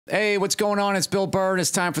Hey, what's going on? It's Bill Burr, and it's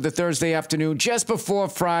time for the Thursday afternoon, just before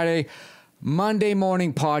Friday, Monday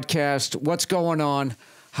morning podcast. What's going on?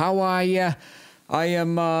 How are you? I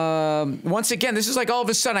am, once again, this is like all of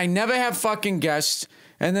a sudden, I never have fucking guests,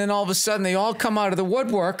 and then all of a sudden they all come out of the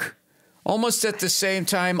woodwork almost at the same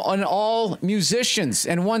time, on all musicians.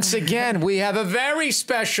 And once again, we have a very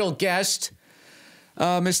special guest,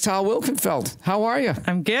 Miss Tal Wilkenfeld. How are you?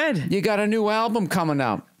 I'm good. You got a new album coming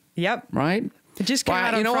out. Yep. Right? It just came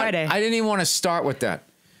out on Friday. What? I didn't even want to start with that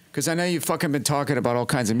because I know you've fucking been talking about all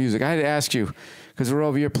kinds of music. I had to ask you because we're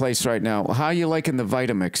over your place right now. How are you liking the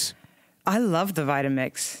Vitamix? I love the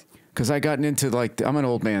Vitamix. Because I gotten into I'm an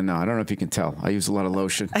old man now. I don't know if you can tell. I use a lot of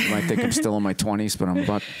lotion. You might think I'm still in my 20s, but I'm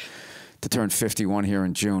about to turn 51 here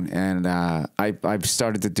in June. And I've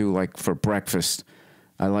started to do for breakfast,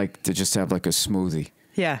 I like to just have a smoothie.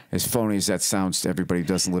 Yeah. As phony as that sounds to everybody who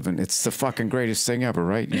doesn't live in, it's the fucking greatest thing ever,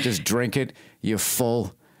 right? You just drink it, you're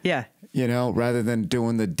full. Yeah. You know, rather than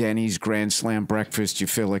doing the Denny's Grand Slam breakfast, you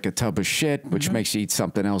feel like a tub of shit, which makes you eat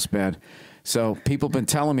something else bad. So people have been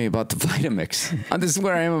telling me about the Vitamix. This is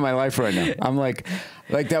where I am in my life right now. I'm like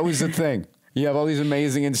that was the thing. You have all these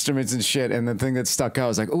amazing instruments and shit, and the thing that stuck out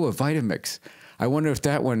was a Vitamix. I wonder if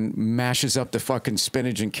that one mashes up the fucking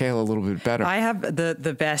spinach and kale a little bit better. I have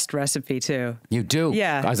the best recipe too. You do?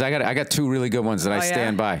 Yeah. I got two really good ones that I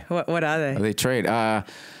stand by. What are they? They trade. I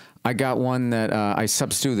got one that I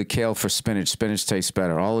substitute the kale for spinach. Spinach tastes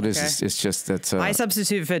better. All it is it's just that. I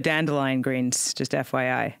substitute for dandelion greens, just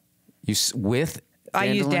FYI. I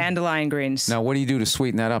use dandelion greens. Now, what do you do to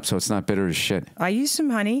sweeten that up so it's not bitter as shit? I use some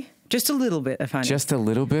honey. Just a little bit of honey. Just a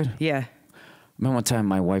little bit? Yeah. I remember one time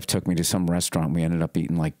my wife took me to some restaurant. We ended up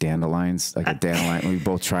eating dandelions, a dandelion. We were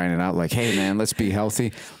both trying it out. Hey, man, let's be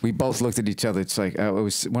healthy. We both looked at each other. It's it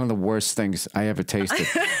was one of the worst things I ever tasted.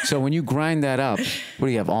 So when you grind that up, what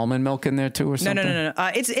do you have, almond milk in there too or something? No.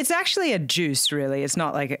 It's actually a juice, really. It's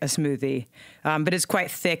not like a smoothie. But it's quite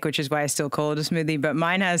thick, which is why I still call it a smoothie. But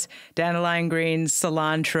mine has dandelion greens,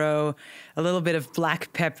 cilantro, a little bit of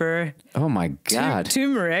black pepper. Oh, my God.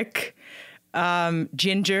 Turmeric.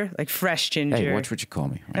 Ginger, fresh ginger. Hey, watch what you call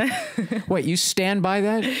me. Right? Wait, you stand by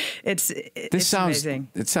that? It's amazing.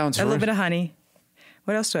 It sounds a little bit of honey.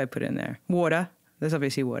 What else do I put in there? Water. There's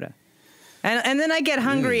obviously water. And then I get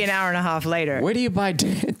hungry an hour and a half later. Where do you buy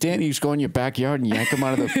Danny? You just go in your backyard and yank them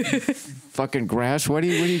out of the fucking grass? Where do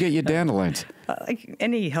you get your dandelions?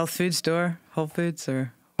 Any health food store, Whole Foods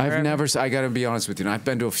or wherever. I got to be honest with you. I've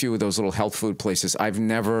been to a few of those little health food places. I've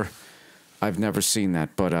never seen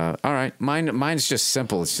that, but all right. Mine's just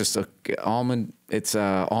simple. It's just almond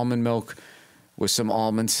milk with some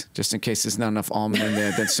almonds, just in case there's not enough almond in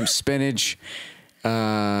there. Then some spinach.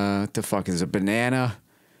 There's a banana,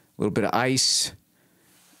 a little bit of ice.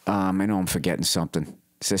 I know I'm forgetting something.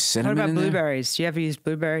 Is there cinnamon? What about blueberries? Do you ever use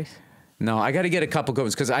blueberries? No, I got to get a couple good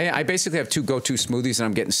ones because I basically have two go-to smoothies and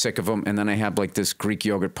I'm getting sick of them. And then I have this Greek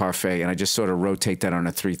yogurt parfait and I just sort of rotate that on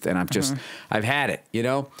a three. And I've had it, you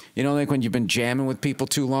know? When you've been jamming with people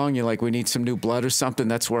too long, you're we need some new blood or something.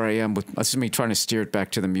 That's where I am with, this is me trying to steer it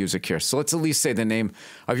back to the music here. So let's at least say the name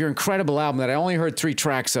of your incredible album that I only heard 3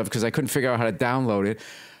 tracks of because I couldn't figure out how to download it.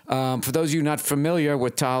 For those of you not familiar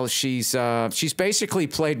with Tal, she's basically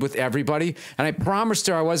played with everybody. And I promised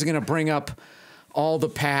her I wasn't going to bring up all the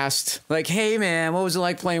past, hey man, what was it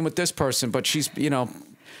like playing with this person? But she's,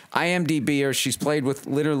 IMDb her, she's played with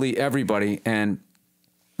literally everybody, and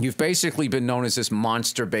you've basically been known as this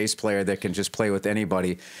monster bass player that can just play with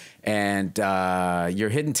anybody, and your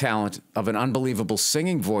hidden talent of an unbelievable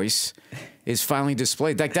singing voice is finally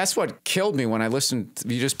displayed. That's what killed me when I listened.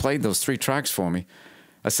 You just played those 3 tracks for me,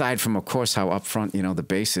 aside from, of course, how upfront, the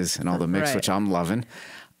bass is and all the mix, which I'm loving.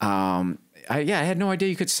 I had no idea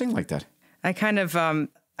you could sing like that. I kind of,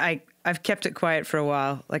 I've kept it quiet for a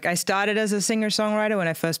while. I started as a singer-songwriter when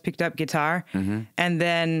I first picked up guitar, and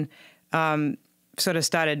then sort of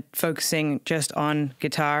started focusing just on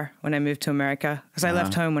guitar when I moved to America. Because I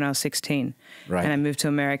left home when I was 16, right. And I moved to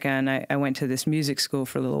America, and I went to this music school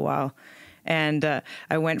for a little while. And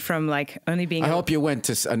I went from only being... I hope you went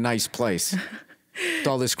to a nice place.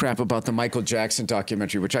 All this crap about the Michael Jackson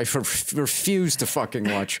documentary, which I refuse to fucking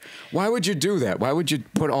watch. Why would you do that? Why would you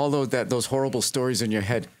put all those horrible stories in your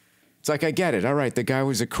head? It's I get it. All right, the guy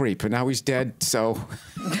was a creep, and now he's dead, so...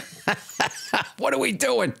 What are we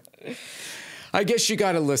doing? I guess you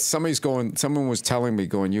got to list. Someone was telling me,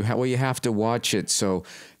 you have to watch it, so...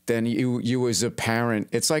 Then you as a parent,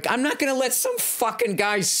 it's I'm not going to let some fucking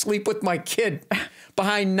guy sleep with my kid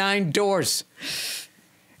behind 9 doors.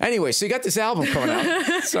 Anyway, so you got this album coming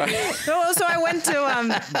out. So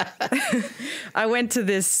I went to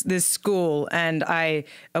this school, and I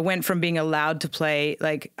went from being allowed to play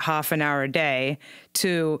like half an hour a day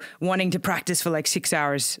to wanting to practice for like 6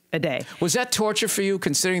 hours a day. Was that torture for you,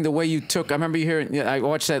 considering the way you took? I remember you hearing. I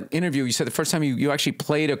watched that interview. You said the first time you actually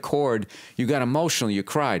played a chord, you got emotional, you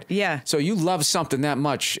cried. Yeah. So you love something that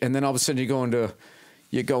much, and then all of a sudden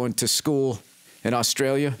you're going to school in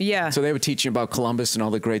Australia. Yeah. So they were teaching about Columbus and all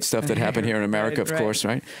the great stuff that happened here in America, of course,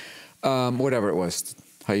 right? Whatever it was.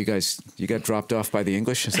 How you got dropped off by the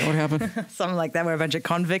English? Is that what happened? Something like that. We're a bunch of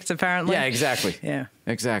convicts, apparently. Yeah, exactly. Yeah.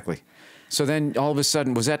 Exactly. So then all of a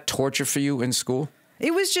sudden, was that torture for you in school?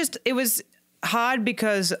 It was hard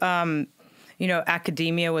because,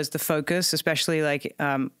 academia was the focus, especially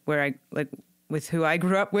with who I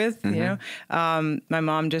grew up with, you know. My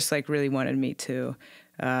mom just like really wanted me to,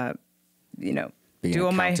 do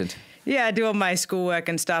all my schoolwork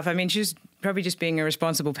and stuff. I mean, she's probably just being a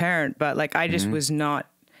responsible parent, but like I just was not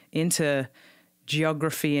into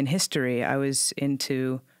geography and history. I was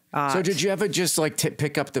into art. So did you ever just like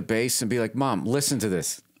pick up the bass and be like, Mom, listen to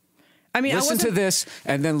this? I mean, listen to this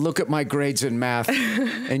and then look at my grades in math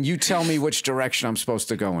and you tell me which direction I'm supposed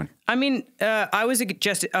to go in. I mean, I was a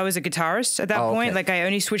guitarist at that point. Okay. Like I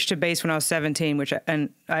only switched to bass when I was 17, and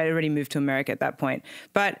I already moved to America at that point.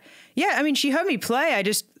 But yeah, I mean, she heard me play.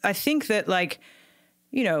 I think that like,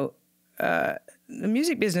 the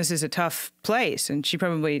music business is a tough place, and she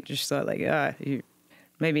probably just thought like,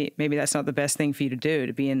 maybe that's not the best thing for you to do,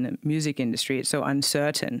 to be in the music industry. It's so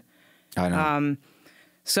uncertain. I know.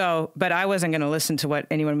 But I wasn't going to listen to what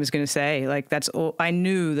anyone was going to say. Like that's all. I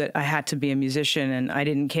knew that I had to be a musician, and I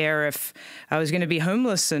didn't care if I was going to be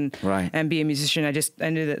homeless and be a musician. I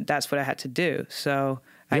knew that that's what I had to do. So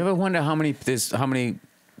you ever wonder how many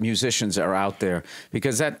musicians are out there?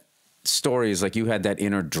 Because that story is like you had that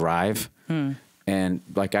inner drive. And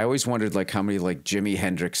like I always wondered like how many like Jimi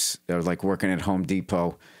Hendrix are like working at Home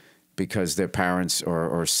Depot because their parents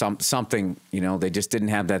or something, they just didn't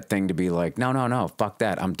have that thing to be like, no, fuck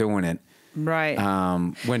that, I'm doing it. Right.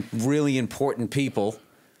 When really important people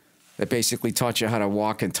that basically taught you how to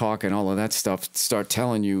walk and talk and all of that stuff start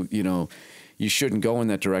telling you, you shouldn't go in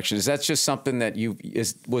that direction. Is that just something that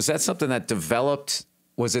was that something that developed?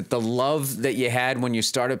 Was it the love that you had when you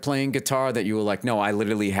started playing guitar that you were like, no, I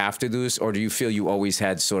literally have to do this? Or do you feel you always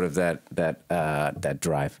had sort of that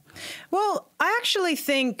drive? Well, I actually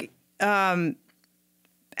think as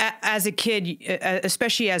a kid,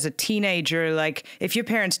 especially as a teenager, like if your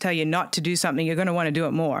parents tell you not to do something, you're going to want to do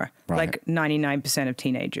it more. Right. Like 99% of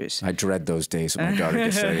teenagers. I dread those days when my daughter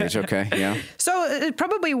gets that age. Okay, yeah. So it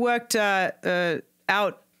probably worked out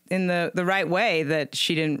in the right way that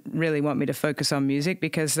she didn't really want me to focus on music,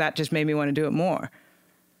 because that just made me want to do it more.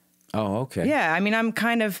 Oh, okay. Yeah, I mean,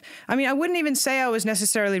 I wouldn't even say I was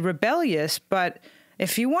necessarily rebellious, but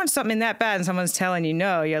if you want something that bad and someone's telling you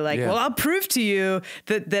no, you're like, well, I'll prove to you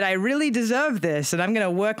that I really deserve this, and I'm going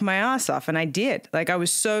to work my ass off. And I did. Like, I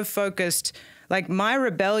was so focused. Like, my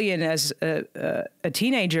rebellion as a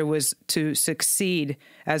teenager was to succeed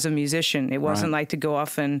as a musician. It wasn't like to go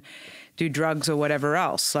off and do drugs or whatever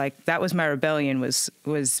else. Like, that was my rebellion, was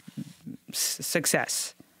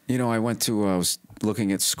success. I was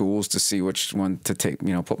looking at schools to see which one to take,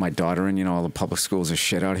 put my daughter in. All the public schools are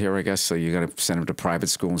shit out here, I guess. So you got to send them to private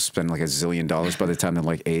school and spend like $1 zillion by the time they're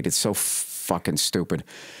like 8. It's so fucking stupid.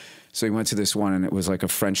 So we went to this one, and it was like a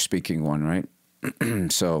French-speaking one, right?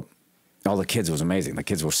 So all the kids, it was amazing. The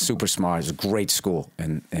kids were super smart. It was a great school.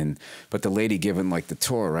 But the lady giving like the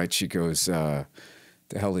tour, right? She goes,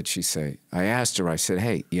 the hell did she say? I asked her, I said,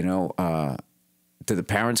 hey, did the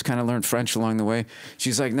parents kind of learn French along the way?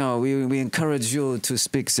 She's like, no, we encourage you to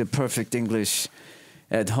speak the perfect English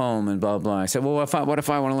at home and blah, blah. I said, well, what if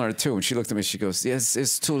I want to learn it too? And she looked at me, she goes, yes,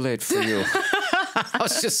 it's too late for you. I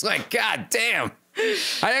was just like, God damn.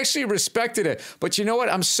 I actually respected it. But you know what?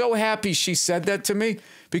 I'm so happy she said that to me,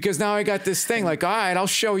 because now I got this thing like, all right, I'll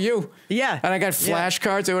show you. Yeah. And I got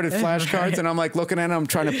flashcards. I ordered flashcards, and I'm like looking at them. I'm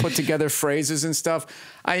trying to put together phrases and stuff.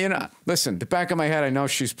 Listen, the back of my head, I know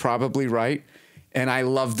she's probably right. And I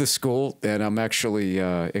love the school, and I'm actually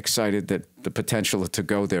excited that the potential to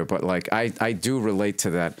go there. But like, I do relate to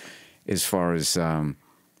that as far as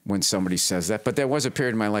when somebody says that. But there was a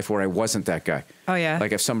period in my life where I wasn't that guy. Oh, yeah?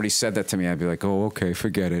 Like if somebody said that to me, I'd be like, oh, okay,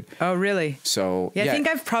 forget it. Oh, really? So, yeah. I think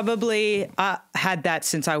I've probably had that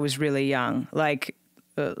since I was really young. Like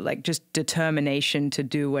just determination to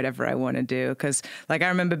do whatever I want to do. Because like I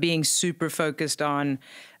remember being super focused on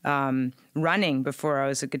running before I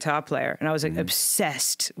was a guitar player, and I was like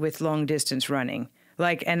obsessed with long distance running.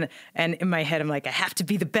 Like, and in my head, I'm like, I have to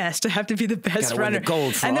be the best. I have to be the best Gotta win runner. the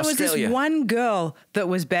gold for and there was Australia. this one girl that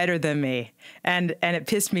was better than me, and it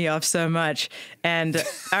pissed me off so much. And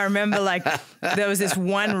I remember, like, there was this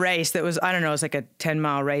one race that was, I don't know, it was like a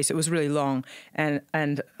 10-mile race. It was really long, and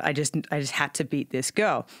I just had to beat this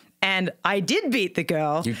girl. And I did beat the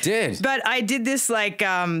girl. You did? But I did this like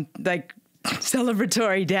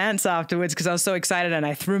celebratory dance afterwards because I was so excited, and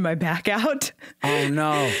I threw my back out. Oh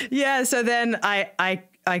no. Yeah, so then I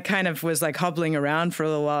kind of was like hobbling around for a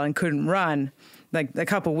little while and couldn't run, like a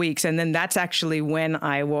couple weeks. And then that's actually when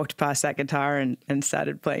I walked past that guitar and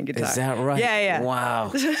started playing guitar. Is that right? Yeah, yeah. Wow.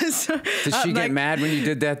 So, Did she get mad when you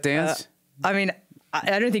did that dance? I mean,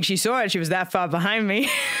 I don't think she saw it. She was that far behind me.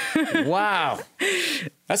 Wow.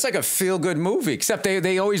 That's like a feel-good movie, except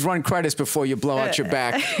they always run credits before you blow out your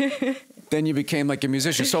back. Then you became like a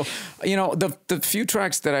musician. So, you know, the few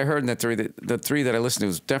tracks that I heard in the three that I listened to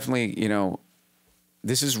was definitely, you know,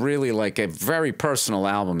 this is really like a very personal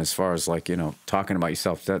album as far as like, you know, talking about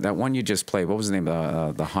yourself. That one you just played, what was the name?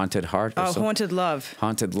 The Haunted Heart? Oh, Haunted Love.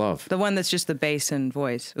 Haunted Love. The one that's just the bass and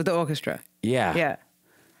voice with the orchestra. Yeah. Yeah.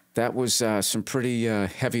 That was some pretty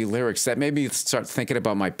heavy lyrics. That made me start thinking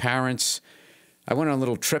about my parents. I went on a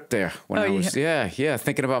little trip there when I was,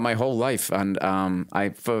 thinking about my whole life. And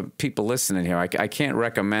for people listening here, I can't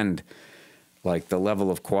recommend like the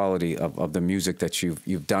level of quality of the music that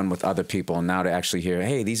you've done with other people, and now to actually hear,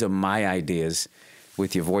 hey, these are my ideas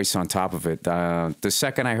with your voice on top of it. The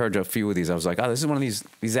second I heard a few of these, I was like, oh, this is one of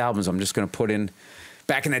these albums I'm just going to put in.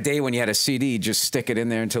 Back in the day when you had a CD, just stick it in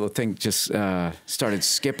there until the thing just started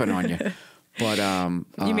skipping on you. But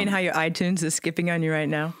you mean how your iTunes is skipping on you right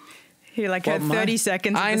now? You like have 30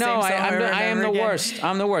 seconds. Of I the know. Same song over and I am over the again. worst.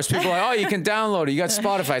 I'm the worst. People are like, oh, you can download it. You got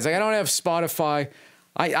Spotify. It's like I don't have Spotify.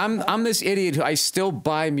 I'm this idiot who I still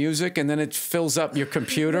buy music and then it fills up your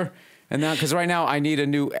computer. And now, because right now I need a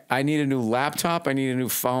new laptop, I need a new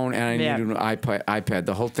phone, and I need a new iPad.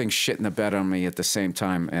 The whole thing's shitting the bed on me at the same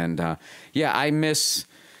time. And I miss.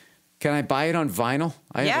 Can I buy it on vinyl?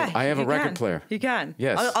 I have a record player. You can.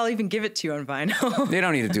 Yes. I'll even give it to you on vinyl. They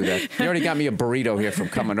don't need to do that. You already got me a burrito here from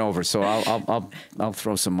coming over, so I'll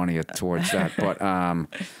throw some money towards that. But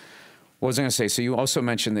what was I going to say? So you also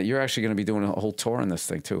mentioned that you're actually going to be doing a whole tour on this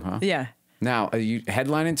thing too, huh? Yeah. Now, are you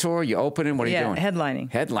headlining tour? You opening? What are you doing? Headlining.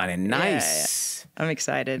 Headlining. Nice. Yeah. I'm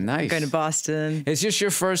excited. Nice. I'm going to Boston. Is this your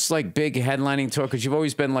first like big headlining tour? Because you've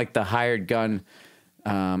always been like the hired gun,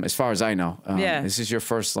 as far as I know. This is your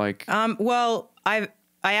first like. Well, I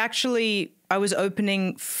was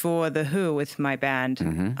opening for The Who with my band,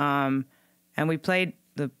 and we played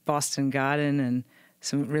the Boston Garden and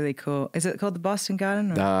some really cool. Is it called the Boston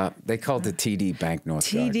Garden? Or? They called the TD Bank North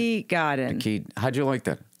TD Garden. How'd you like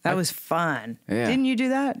that? That was fun. Yeah. Didn't you do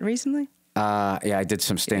that recently? Yeah, I did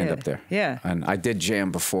some stand-up there. Yeah. And I did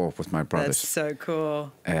jam before with my brothers. That's so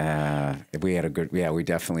cool. We had a good, we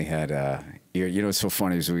definitely had, you know what's so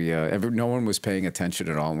funny is no one was paying attention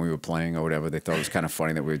at all when we were playing or whatever. They thought it was kind of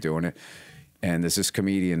funny that we were doing it. And there's this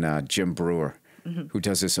comedian, Jim Brewer, who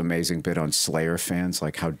does this amazing bit on Slayer fans,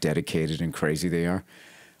 like how dedicated and crazy they are.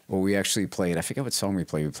 Well, we actually played, I forget what song we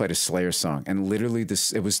played. We played a Slayer song. And literally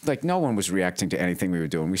it was like no one was reacting to anything we were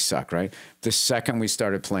doing. We suck, right? The second we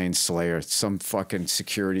started playing Slayer, some fucking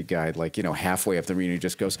security guy, like, you know, halfway up the arena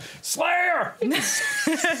just goes, Slayer! That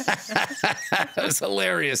was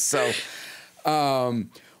hilarious. So,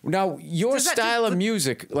 now your style of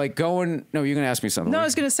music, like no, you're going to ask me something. No, right? I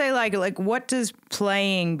was going to say like what does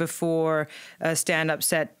playing before a stand-up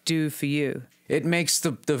set do for you? It makes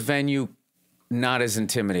the venue not as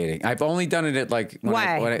intimidating. I've only done it at like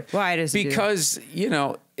why does it because you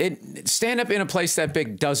know stand up in a place that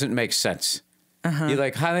big doesn't make sense. You're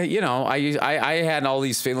like how you know I had all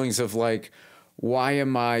these feelings of like why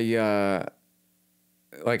am I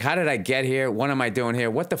like how did I get here? What am I doing here?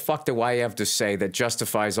 What the fuck do I have to say that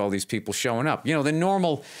justifies all these people showing up? You know, the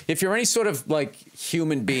normal, if you're any sort of like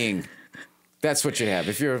human being, that's what you have.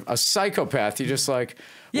 If you're a psychopath, you're just like,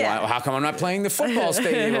 well, how come I'm not playing the football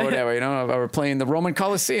stadium or whatever, you know, or playing the Roman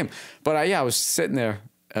Coliseum? But I was sitting there,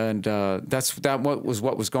 and what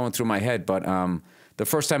was going through my head. But the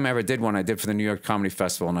first time I ever did one, I did for the New York Comedy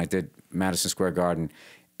Festival, and I did Madison Square Garden,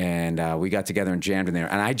 and we got together and jammed in there.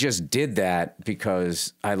 And I just did that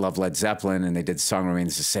because I love Led Zeppelin, and they did The Song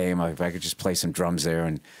Remains the Same. If I could just play some drums there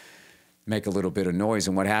and make a little bit of noise.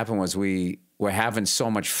 And what happened was we were having so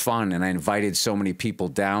much fun, and I invited so many people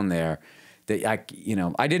down there that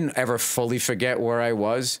I didn't ever fully forget where I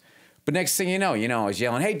was. But next thing you know, I was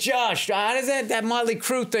yelling, "Hey, Josh, how does that Motley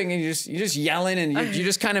Crue thing?" And you're just yelling, and you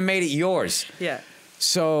just kind of made it yours. Yeah.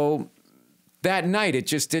 So that night, it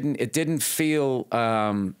didn't feel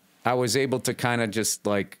I was able to kind of just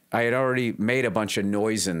like, I had already made a bunch of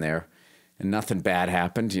noise in there and nothing bad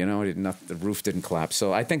happened, you know, the roof didn't collapse.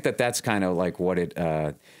 So I think that that's kind of like what it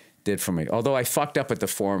did for me. Although I fucked up at the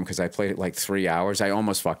Forum because I played it like 3 hours. I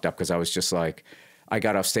almost fucked up because I was just like, I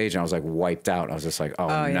got off stage and I was like wiped out. I was just like, oh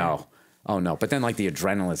no. Yeah. Oh no. But then like the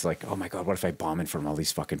adrenaline is like, oh my God, what if I bomb in front of all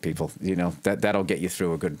these fucking people? You know, that'll get you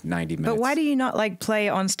through a good 90 minutes. But why do you not like play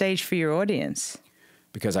on stage for your audience?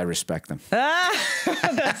 Because I respect them.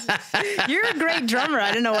 You're a great drummer.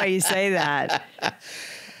 I don't know why you say that.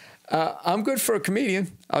 I'm good for a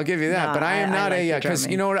comedian. I'll give you that. No, but I am not like because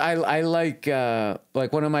you know what I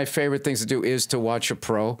like one of my favorite things to do is to watch a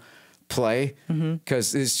pro play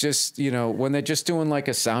because it's just, you know, when they're just doing like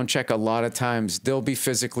a sound check, a lot of times they'll be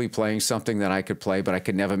physically playing something that I could play, but I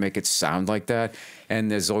could never make it sound like that.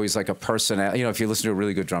 And there's always like a personality. You know, if you listen to a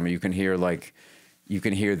really good drummer, you can hear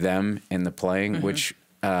them in the playing, which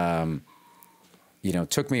you know,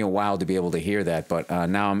 took me a while to be able to hear that, but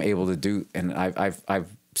now I'm able to do. And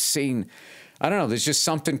I've seen, I don't know, there's just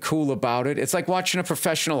something cool about it. It's like watching a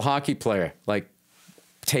professional hockey player, like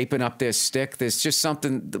taping up their stick. There's just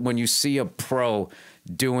something when you see a pro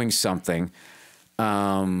doing something,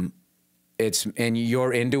 and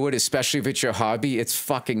you're into it, especially if it's your hobby, it's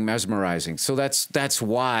fucking mesmerizing. So that's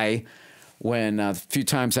why when a few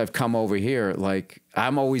times I've come over here, like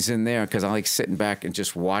I'm always in there because I like sitting back and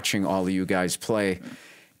just watching all of you guys play.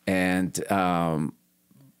 And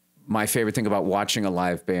my favorite thing about watching a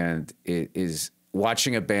live band is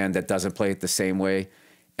watching a band that doesn't play it the same way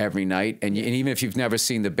every night. And even if you've never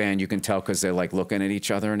seen the band, you can tell because they're like looking at each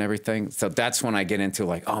other and everything. So that's when I get into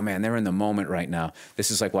like, oh man, they're in the moment right now. This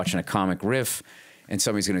is like watching a comic riff and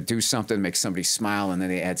somebody's going to do something, make somebody smile, and then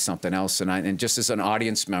they add something else. And just as an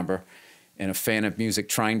audience member and a fan of music,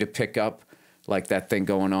 trying to pick up like that thing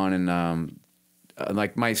going on. And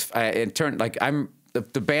like the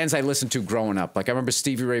bands I listened to growing up, like I remember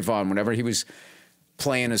Stevie Ray Vaughan, whenever he was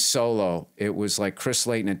playing a solo, it was like Chris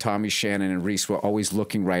Layton and Tommy Shannon and Reese were always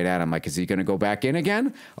looking right at him. Like, is he going to go back in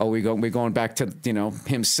again? Oh, we're going back to, you know,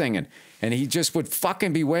 him singing. And he just would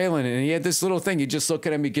fucking be wailing. And he had this little thing. You just look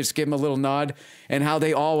at him, you just give him a little nod. And how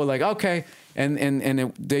they all were like, okay.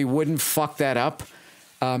 They wouldn't fuck that up.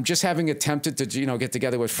 Just having attempted to, you know, get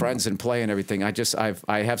together with friends and play and everything. I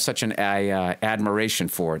have such an admiration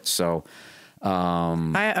for it. So,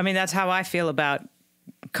 I mean, that's how I feel about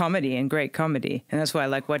comedy and great comedy, and that's why I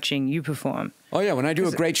like watching you perform. Oh yeah, when I do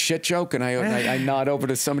a great shit joke and I nod over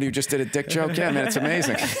to somebody who just did a dick joke, yeah, man, it's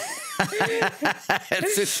amazing.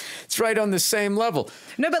 It's right on the same level.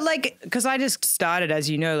 No, but like, because I just started, as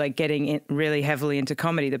you know, like getting really heavily into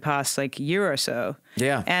comedy the past like year or so.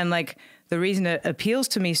 Yeah, and like the reason it appeals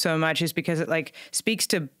to me so much is because it like speaks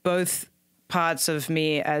to both parts of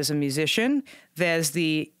me as a musician. There's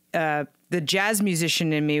the jazz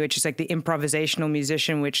musician in me, which is like the improvisational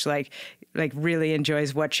musician, which like really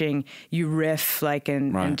enjoys watching you riff, like,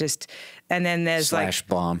 and then there's slash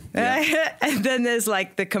bomb. Yeah. And then there's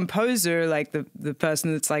like the composer, like the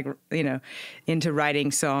person that's like, you know, into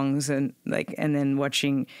writing songs and then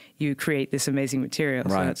watching you create this amazing material.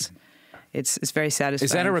 Right. So it's very satisfying.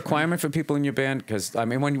 Is that a requirement for people in your band? Because I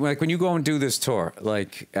mean, when you go and do this tour,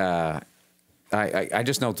 like, I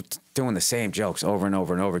just know doing the same jokes over and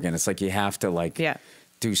over and over again. It's like you have to like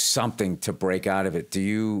do something to break out of it. Do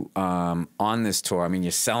you on this tour? I mean,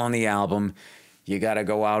 you're selling the album. You got to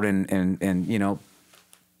go out and you know,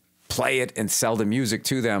 play it and sell the music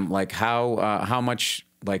to them. Like how much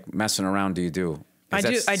like messing around do you do?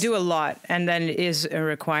 I do a lot, and then it is a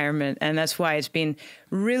requirement, and that's why it's been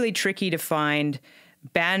really tricky to find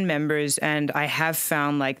band members. And I have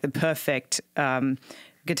found like the perfect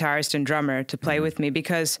guitarist and drummer to play with me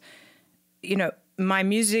because, you know, my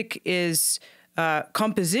music is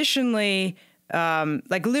compositionally,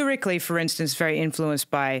 like lyrically, for instance, very influenced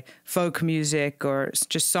by folk music or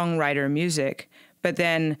just songwriter music. But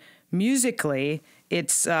then musically,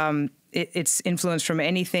 it's influenced from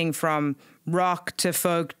anything from rock to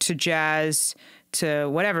folk to jazz to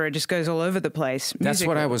whatever. It just goes all over the place. That's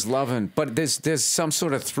what I was loving. But there's some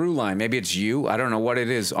sort of through line. Maybe it's you. I don't know what it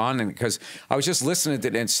is on it, because I was just listening to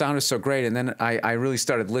it and it sounded so great. And then I really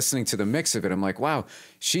started listening to the mix of it. I'm like, wow,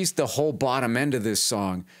 she's the whole bottom end of this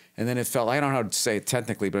song. And then it felt, I don't know how to say it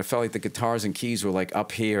technically, but it felt like the guitars and keys were like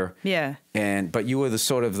up here. Yeah. But you were the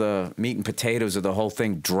sort of the meat and potatoes of the whole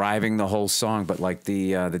thing, driving the whole song. But like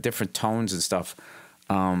the different tones and stuff.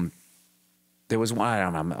 There was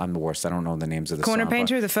one, I'm the worst. I don't know the names of the Corner song,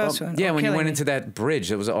 Painter, the first one. Yeah, when you went into that bridge,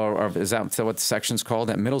 it was, or is that what the section's called?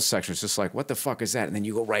 That middle section. It's just like, what the fuck is that? And then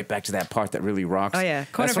you go right back to that part that really rocks. Oh yeah,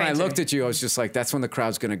 Corner That's when Painter. I looked at you. I was just like, that's when the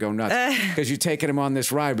crowd's gonna go nuts, because you're taking them on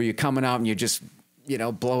this ride where you're coming out and you're you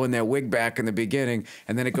know, blowing their wig back in the beginning.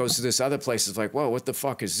 And then it goes to this other place. It's like, whoa, what the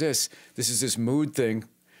fuck is this? This is this mood thing.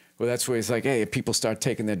 Well, that's where it's like, hey, if people start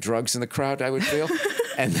taking their drugs in the crowd, I would feel.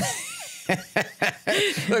 And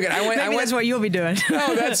look, I went. That's what you'll be doing.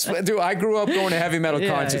 No, dude. I grew up going to heavy metal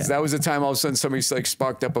concerts. Yeah. That was the time all of a sudden somebody like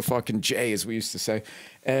sparked up a fucking J, as we used to say,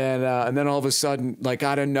 and then all of a sudden, like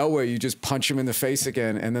out of nowhere, you just punch him in the face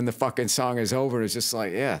again, and then the fucking song is over. It's just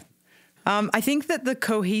like, yeah. I think that the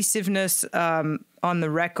cohesiveness on the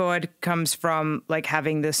record comes from like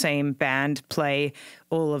having the same band play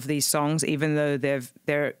all of these songs, even though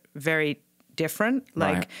they're very different.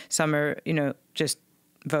 Like Right. some are, you know, just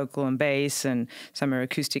vocal and bass, and some are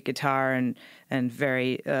acoustic guitar and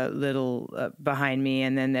very little behind me,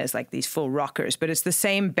 and then there's like these full rockers, but it's the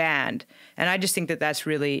same band, and I just think that that's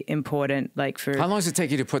really important. Like for How long does it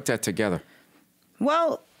take you to put that together?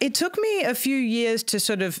 well, it took me a few years to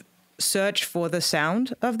sort of search for the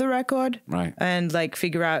sound of the record, Right. and like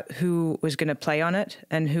figure out who was going to play on it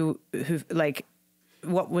and who like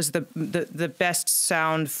what was the best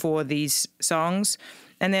sound for these songs.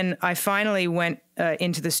 And then I finally went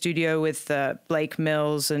into the studio with Blake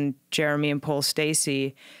Mills and Jeremy and Paul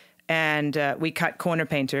Stacey, and we cut Corner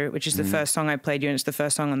Painter, which is the first song I played you, and it's the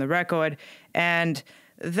first song on the record. And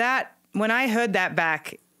that, when I heard that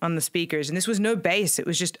back on the speakers, and this was no bass, it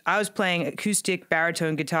was just, I was playing acoustic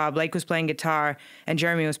baritone guitar, Blake was playing guitar, and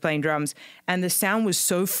Jeremy was playing drums, and the sound was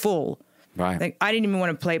so full. Right. Like, I didn't even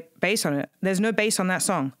want to play bass on it. There's no bass on that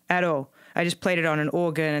song at all. I just played it on an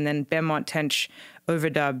organ, and then Benmont Tench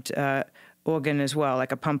overdubbed organ as well,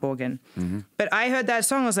 like a pump organ. But I heard that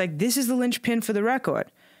song, I was like, this is the linchpin for the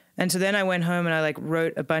record. And so then I went home and I like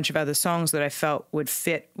wrote a bunch of other songs that I felt would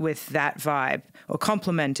fit with that vibe or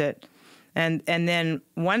complement it. And then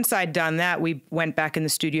once I'd done that, we went back in the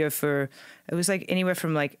studio for, it was like anywhere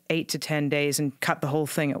from like 8 to 10 days and cut the whole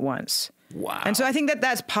thing at once. Wow. And so I think that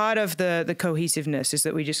that's part of the cohesiveness, is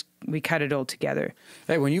that we cut it all together.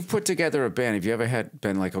 Hey, when you put together a band, have you ever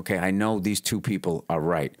been like, okay, I know these two people are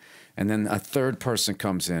right, and then a third person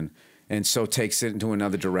comes in and so takes it into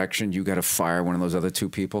another direction, you got to fire one of those other two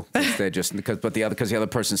people? They're just because the other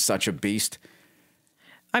person's such a beast.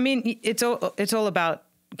 I mean, it's all about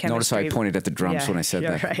chemistry. Notice how I pointed at the drums when I said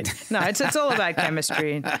that. Right. No, it's all about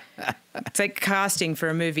chemistry. It's like casting for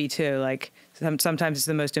a movie too. Like sometimes it's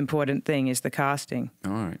the most important thing is the casting.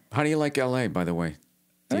 All right. How do you like LA, by the way?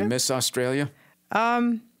 Do you miss Australia?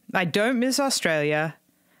 I don't miss Australia.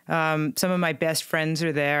 Some of my best friends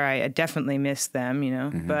are there. I definitely miss them, you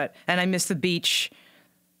know. And I miss the beach.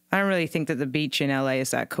 I don't really think that the beach in LA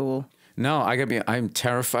is that cool. No, I'm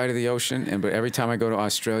terrified of the ocean, but every time I go to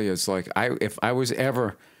Australia, it's like if I was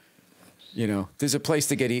ever, you know, there's a place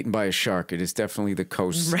to get eaten by a shark. It is definitely the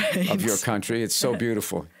coast of your country. It's so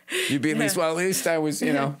beautiful. You'd be at least I was,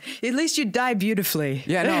 you know. At least you die beautifully.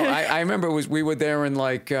 Yeah, no, I remember we were there in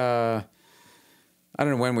like, I don't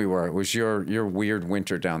know when we were. It was your weird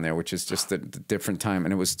winter down there, which is just the different time.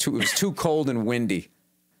 And it was too cold and windy.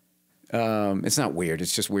 It's not weird.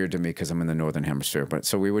 It's just weird to me because I'm in the Northern Hemisphere. But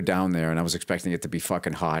so we were down there, and I was expecting it to be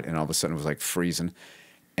fucking hot, and all of a sudden it was like freezing.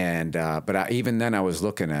 And even then I was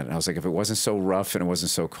looking at it, and I was like, if it wasn't so rough and it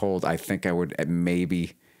wasn't so cold, I think I would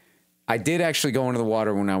maybe. I did actually go into the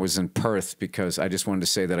water when I was in Perth because I just wanted to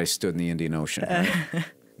say that I stood in the Indian Ocean. Right?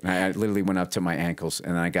 I literally went up to my ankles,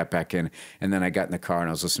 and then I got back in, and then I got in the car, and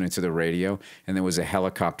I was listening to the radio, and there was a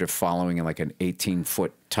helicopter following in like an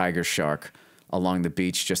 18-foot tiger shark along the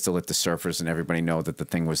beach just to let the surfers and everybody know that the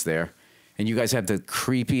thing was there. And you guys have the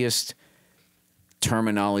creepiest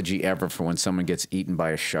terminology ever for when someone gets eaten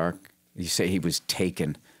by a shark. You say he was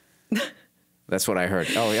taken. That's what I heard.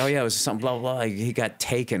 Oh yeah, it was something blah, blah, blah. He got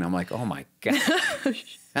taken. I'm like, oh my God.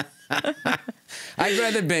 I'd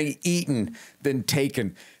rather be eaten than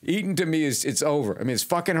taken. Eaten to me it's over. I mean, it's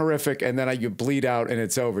fucking horrific, and then you bleed out and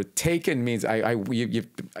it's over. Taken means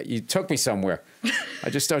you took me somewhere. I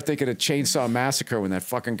just start thinking of Chainsaw Massacre when that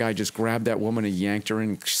fucking guy just grabbed that woman and yanked her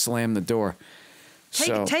in and slammed the door.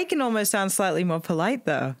 Taken almost sounds slightly more polite,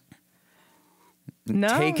 though.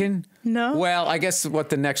 No? Taken? No. Well, I guess what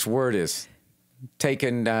the next word is.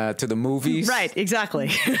 Taken to the movies. Right, exactly.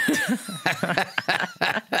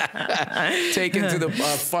 Taken to the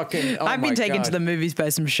fucking... Oh, I've been taken God. to the movies by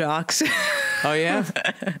some sharks. Oh, yeah?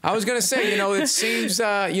 I was going to say, it seems...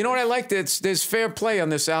 you know what I liked? There's fair play on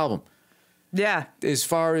this album. Yeah. As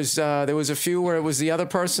far as there was a few where it was the other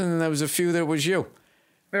person, and there was a few that was you.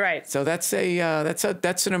 Right. So that's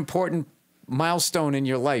an important milestone in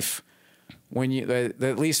your life. When you,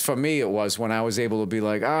 at least for me, it was when I was able to be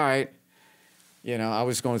like, all right, I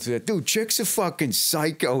was going through that. Dude, chicks are fucking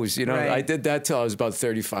psychos. Right. I did that till I was about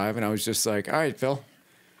 35, and I was just like, all right, Phil,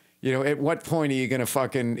 You know, at what point are you going to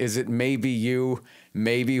fucking, is it maybe you,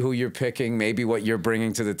 maybe who you're picking, maybe what you're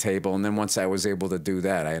bringing to the table? And then once I was able to do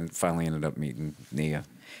that, I finally ended up meeting Nia.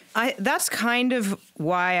 That's kind of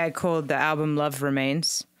why I called the album Love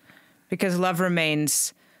Remains, because love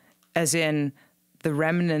remains as in the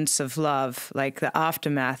remnants of love, like the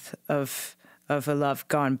aftermath of a love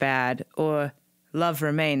gone bad, or love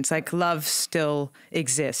remains, like love still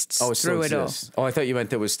exists through it all. Oh, I thought you meant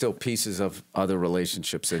there was still pieces of other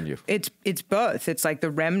relationships in you. It's both. It's like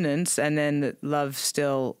the remnants, and then the love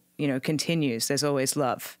still, you know, continues. There's always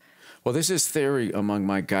love. Well, there's this theory among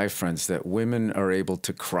my guy friends that women are able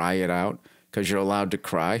to cry it out because you're allowed to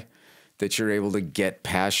cry, that you're able to get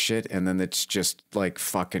past shit, and then it's just like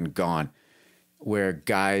fucking gone. Where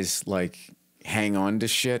guys like hang on to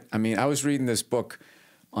shit. I mean, I was reading this book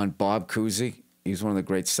on Bob Cousy. He's one of the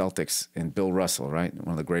great Celtics, and Bill Russell, right?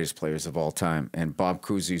 One of the greatest players of all time. And Bob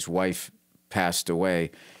Cousy's wife passed away,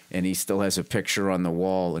 and he still has a picture on the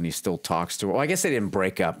wall, and he still talks to her. Well, I guess they didn't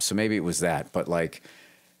break up, so maybe it was that. But like,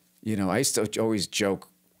 you know, I used to always joke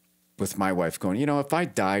with my wife going, you know, if I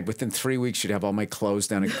died, within 3 weeks, you'd have all my clothes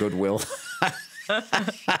down at Goodwill.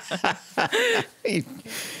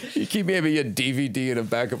 You keep having your DVD in the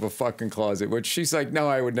back of a fucking closet, which she's like, no,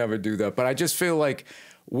 I would never do that. But I just feel like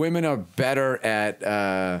women are better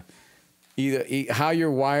at either how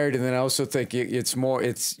you're wired, and then I also think it's one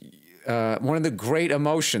of the great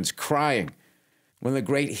emotions, crying. One of the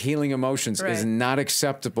great healing emotions is not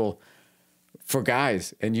acceptable for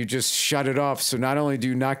guys, and you just shut it off. So not only do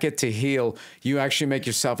you not get to heal, you actually make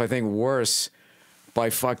yourself, I think, worse by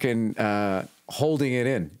fucking holding it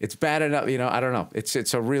in. It's bad enough, you know. I don't know.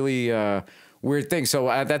 It's a really weird thing. So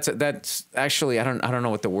that's actually I don't know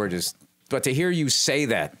what the word is, but to hear you say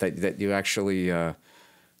that you actually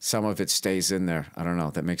some of it stays in there. I don't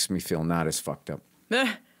know. That makes me feel not as fucked up.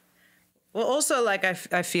 Well, also, like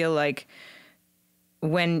I feel like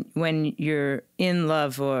when you're in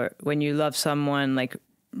love or when you love someone, like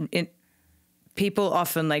people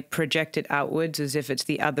often like project it outwards as if it's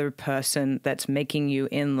the other person that's making you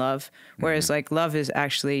in love, whereas like love is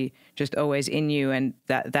actually just always in you, and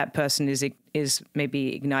that person is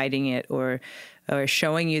maybe igniting it or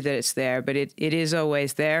showing you that it's there, but it is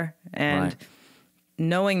always there, and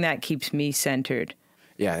knowing that keeps me centered.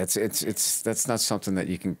 Yeah, it's that's not something that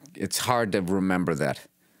you can. It's hard to remember that,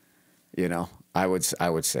 you know. I would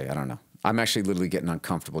say, I don't know. I'm actually literally getting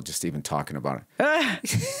uncomfortable just even talking about it.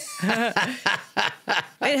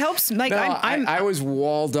 It helps. Like no, I was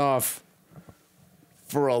walled off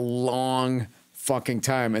for a long fucking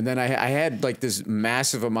time, and then I had like this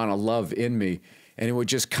massive amount of love in me, and it would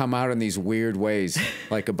just come out in these weird ways,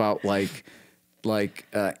 like about like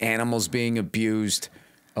animals being abused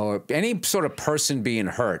or any sort of person being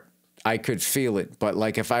hurt. I could feel it, but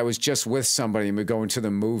like if I was just with somebody and we're going to the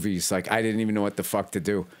movies, like I didn't even know what the fuck to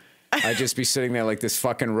do. I'd just be sitting there like this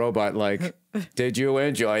fucking robot, like, did you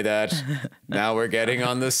enjoy that? Now we're getting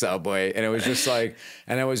on the subway. And it was just like,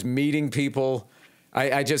 and I was meeting people.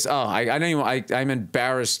 I don't even, I'm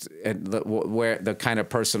embarrassed at where the kind of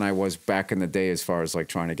person I was back in the day as far as like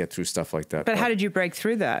trying to get through stuff like that. But how did you break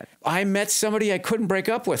through that? I met somebody I couldn't break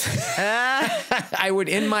up with. I would,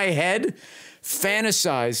 in my head,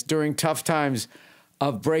 fantasize during tough times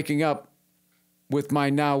of breaking up with my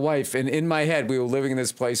now wife, and in my head, we were living in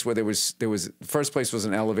this place where there was first place was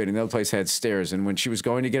an elevator, and the other place had stairs. And when she was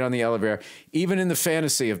going to get on the elevator, even in the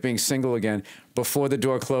fantasy of being single again, before the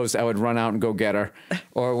door closed, I would run out and go get her.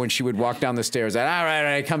 Or when she would walk down the stairs, all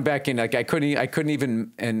right, I come back in. Like I couldn't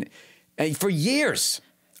even, and for years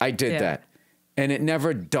I did that, and it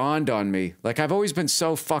never dawned on me. Like I've always been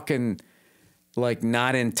so fucking like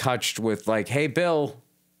not in touch with like, hey Bill,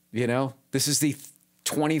 you know, this is the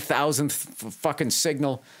 20,000th fucking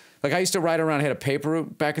signal. Like I used to ride around, I had a paper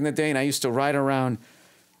route back in the day, and I used to ride around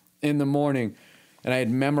in the morning, and I had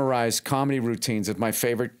memorized comedy routines of my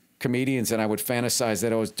favorite comedians, and I would fantasize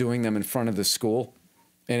that I was doing them in front of the school.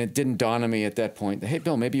 And it didn't dawn on me at that point, hey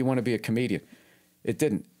Bill, maybe you want to be a comedian. It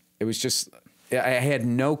didn't. It was just, I had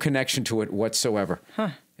no connection to it whatsoever.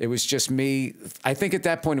 It was just me. I think at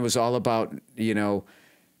that point it was all about, you know,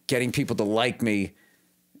 getting people to like me,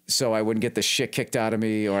 so I wouldn't get the shit kicked out of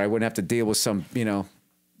me, or I wouldn't have to deal with some, it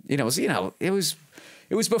was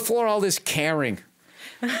before all this caring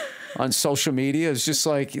on social media. It's just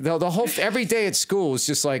like the whole, every day at school is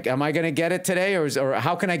just like, am I going to get it today? Or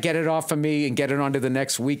how can I get it off of me and get it onto the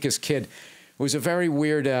next weakest kid? It was a very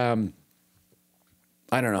weird, I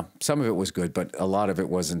don't know. Some of it was good, but a lot of it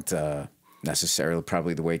wasn't necessarily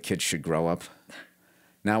probably the way kids should grow up.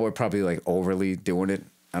 Now we're probably like overly doing it.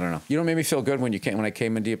 I don't know. You know what made me feel good when I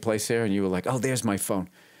came into your place there and you were like, oh, there's my phone.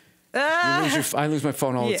 I lose my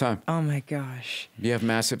phone all the time. Oh my gosh. You have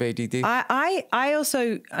massive ADD? I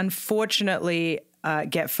also, unfortunately,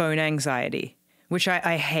 get phone anxiety, which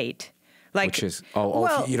I hate. Like, which is,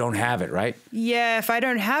 well, you don't have it, right? Yeah, if I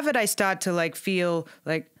don't have it, I start to like feel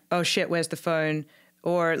like, oh shit, where's the phone?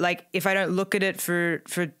 Or like if I don't look at it for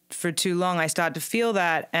too long, I start to feel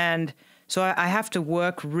that. And so I have to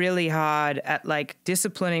work really hard at like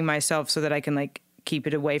disciplining myself so that I can like keep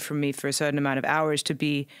it away from me for a certain amount of hours to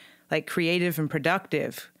be like creative and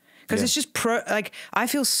productive. Because it's just like, I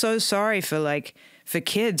feel so sorry for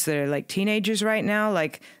kids that are like teenagers right now.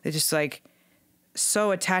 Like they're just like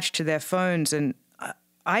so attached to their phones, and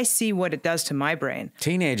I see what it does to my brain.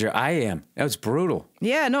 Teenager, I am. That was brutal.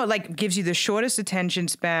 Yeah, no, it like gives you the shortest attention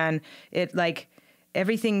span. It like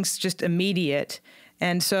everything's just immediate.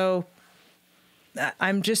 And so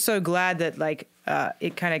I'm just so glad that like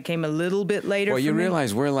it kind of came a little bit later. Well, you for me.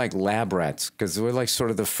 realize we're like lab rats because we're like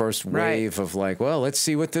sort of the first wave of like, well, let's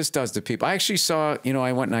see what this does to people. I actually saw,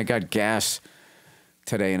 I went and I got gas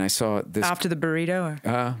today and I saw this. After the burrito?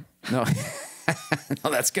 No.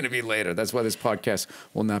 No, that's going to be later. That's why this podcast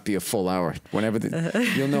will not be a full hour. Whenever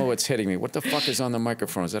you'll know what's hitting me. What the fuck is on the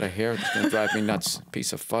microphone? Is that a hair? It's going to drive me nuts.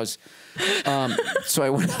 Piece of fuzz. So I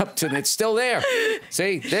went up to it. It's still there.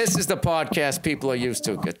 See, this is the podcast people are used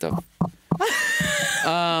to. Get the.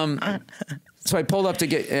 So I pulled up to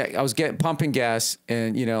get. I was pumping gas,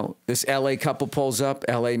 and this LA couple pulls up.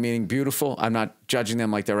 LA meaning beautiful. I'm not judging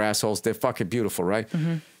them like they're assholes. They're fucking beautiful, right?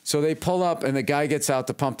 Mm-hmm. So they pull up, and the guy gets out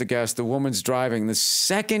to pump the gas. The woman's driving. The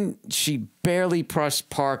second she barely pressed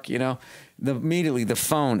park, immediately the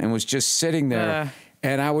phone, and was just sitting there.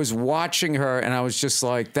 And I was watching her, and I was just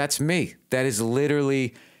like, that's me. That is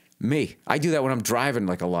literally me. I do that when I'm driving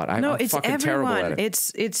like a lot. I'm fucking terrible at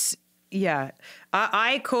it. It's yeah.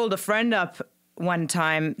 I called a friend up one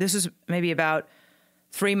time. This was maybe about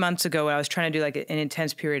 3 months ago when I was trying to do like an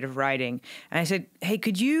intense period of writing. And I said, hey,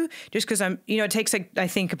 could you, just because I'm, it takes like, I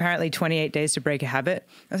think apparently 28 days to break a habit.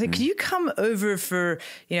 I was like, could you come over for,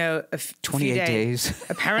 a 28 days?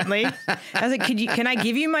 Apparently. I was like, can I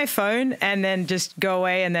give you my phone and then just go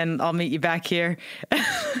away and then I'll meet you back here?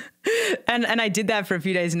 And I did that for a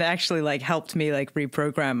few days and it actually like helped me like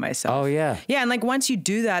reprogram myself. Oh yeah. Yeah. And like once you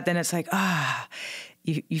do that, then it's like,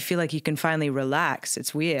 you feel like you can finally relax.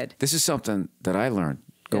 It's weird. This is something that I learned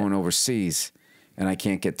going overseas and I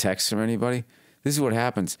can't get texts from anybody. This is what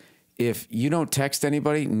happens. If you don't text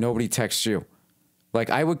anybody, nobody texts you. Like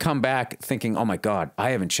I would come back thinking, oh my God, I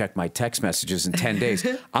haven't checked my text messages in 10 days.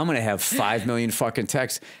 I'm going to have 5 million fucking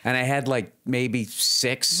texts. And I had like maybe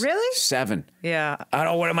 6, really? 7. Yeah. I don't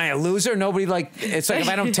know, what am I, a loser? Nobody like, it's like if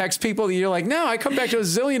I don't text people, you're like, no, I come back to a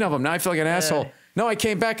zillion of them. Now I feel like an asshole. No, I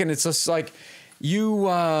came back and it's just like,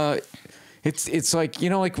 it's like,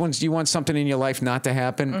 like when you want something in your life not to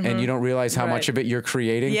happen and you don't realize how much of it you're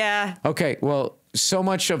creating. Yeah. Okay. Well, so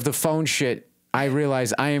much of the phone shit, I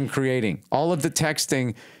realize I am creating. All of the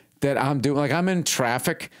texting that I'm doing, like I'm in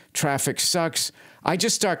traffic sucks. I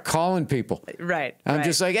just start calling people. Right. I'm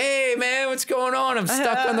just like, hey man, what's going on? I'm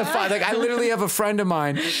stuck on the phone. Like I literally have a friend of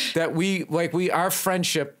mine that our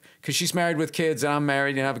friendship, cause she's married with kids and I'm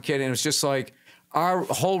married and I have a kid. And it's just like, our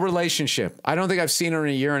whole relationship, I don't think I've seen her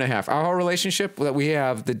in a year and a half. Our whole relationship that we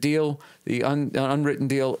have, the deal, the unwritten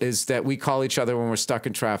deal is that we call each other when we're stuck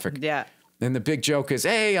in traffic. Yeah. And the big joke is,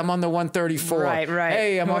 hey, I'm on the 134. Right.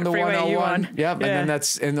 Hey, I'm on the 101. Yep. Yeah. And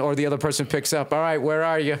then or the other person picks up. All right, where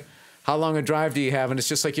are you? How long a drive do you have? And it's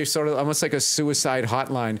just like you're sort of almost like a suicide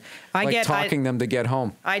hotline, talking them to get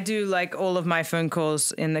home. I do like all of my phone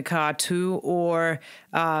calls in the car too, or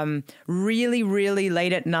really, really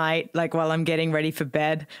late at night, like while I'm getting ready for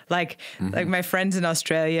bed. Like my friends in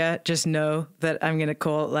Australia just know that I'm going to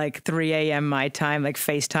call at like 3 a.m. my time, like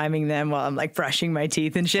FaceTiming them while I'm like brushing my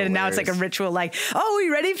teeth and shit. Hilarious. And now it's like a ritual, like, oh, are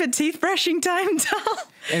you ready for teeth brushing time, Tal?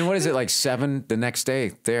 And what is it, like 7 the next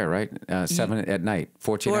day there, right? 7 at night,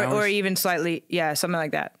 14 hours? Or even slightly, something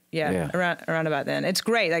like that. Yeah. Around about then. It's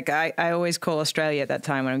great. Like I always call Australia at that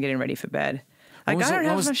time when I'm getting ready for bed. Like I don't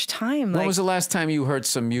have much time. When was the last time you heard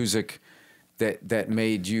some music that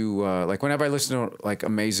made you, like whenever I listen to like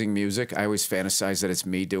amazing music, I always fantasize that it's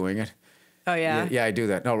me doing it. Oh, yeah? Yeah, I do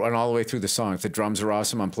that. No, and all the way through the song. If the drums are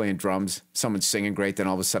awesome, I'm playing drums. Someone's singing great, then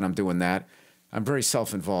all of a sudden I'm doing that. I'm very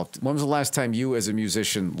self-involved. When was the last time you as a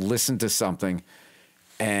musician listened to something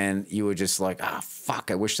and you were just like, fuck,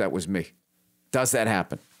 I wish that was me? Does that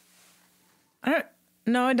happen?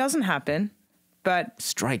 No, it doesn't happen, but...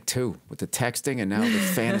 Strike two with the texting and now the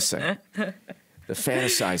fantasizing. The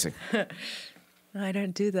fantasizing. I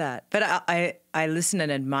don't do that. But I listen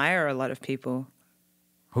and admire a lot of people.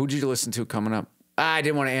 Who did you listen to coming up? I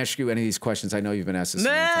didn't want to ask you any of these questions. I know you've been asked this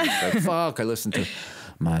many times. Like, fuck, I listened to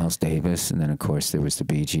Miles Davis, and then of course there was the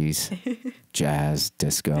Bee Gees, jazz,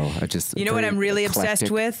 disco. You know what I'm really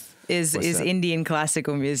obsessed with is that? Indian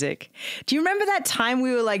classical music. Do you remember that time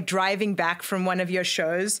we were like driving back from one of your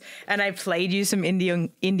shows and I played you some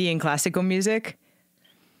Indian classical music?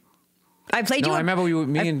 I played you. I remember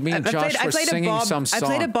me and Josh were singing some song. I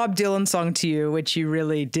played a Bob Dylan song to you, which you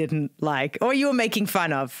really didn't like, or you were making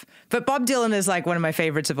fun of. But Bob Dylan is like one of my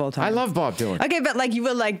favorites of all time. I love Bob Dylan. Okay, but like you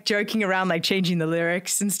were like joking around, like changing the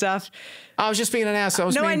lyrics and stuff. I was just being an ass. I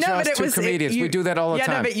was being Josh, two comedians. We do that all the time.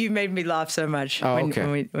 Yeah, no, but you made me laugh so much. Oh,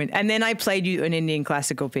 okay. And then I played you an Indian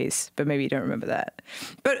classical piece, but maybe you don't remember that.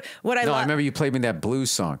 But what I I remember you played me that blues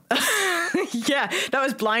song. Yeah, that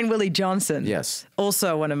was Blind Willie Johnson. Yes.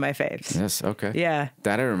 Also one of my faves. Yes, okay. Yeah.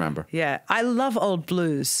 That I remember. Yeah. I love old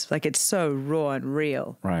blues. Like, it's so raw and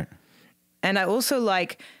real. Right. And I also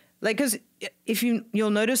like, because if you'll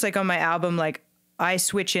notice, like, on my album, like, I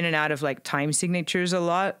switch in and out of, like, time signatures a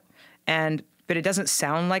lot. But it doesn't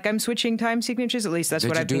sound like I'm switching time signatures. At least that's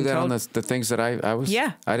what I've been told. Did you do that on the things that I was?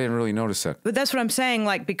 Yeah. I didn't really notice that. But that's what I'm saying,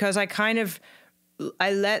 like, because I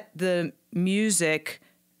let the music...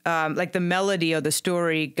 like the melody or the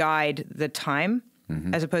story guide the time,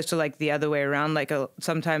 as opposed to like the other way around. Like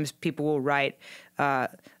sometimes people will write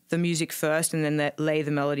the music first and then they lay the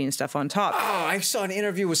melody and stuff on top. Oh, I saw an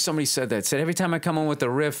interview with somebody said every time I come on with a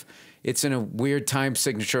riff, it's in a weird time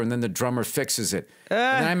signature and then the drummer fixes it.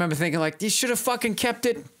 And I remember thinking like, you should have fucking kept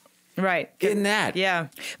it right in that. Yeah,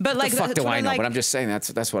 but what like, the fuck do I know? But I'm just saying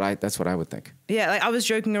that's what I would think. Yeah, like I was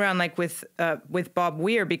joking around like with Bob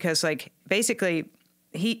Weir because like basically.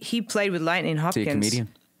 He played with Lightning Hopkins. Is he a comedian?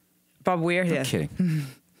 Bob Weir, yeah. I'm kidding.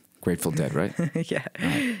 Grateful Dead, right? Yeah.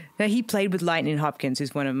 Right. Now, he played with Lightning Hopkins,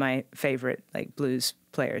 who's one of my favorite like blues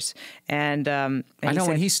players. And I know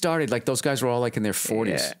when he started, like those guys were all like in their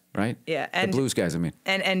 40s, right? Yeah. And the blues guys, I mean.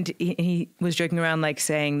 And he was joking around like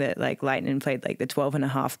saying that like Lightning played like the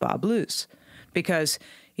 12.5 bar blues because,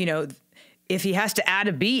 you know, if he has to add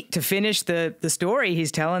a beat to finish the story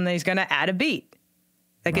he's telling, then he's going to add a beat.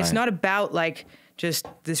 Like It's not about like just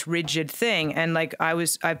this rigid thing. And like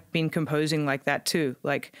I've been composing like that too.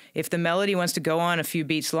 Like if the melody wants to go on a few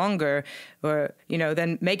beats longer or, you know,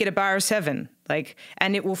 then make it a bar 7. Like,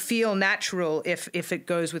 and it will feel natural if it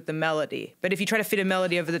goes with the melody. But if you try to fit a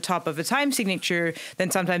melody over the top of a time signature,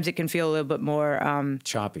 then sometimes it can feel a little bit more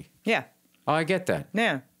choppy. Yeah. Oh, I get that.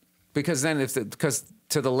 Yeah. Because then because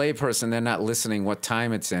to the layperson, they're not listening what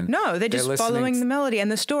time it's in. No, they're just following the melody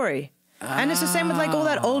and the story. And it's the same with like all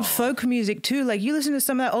that old folk music too. Like you listen to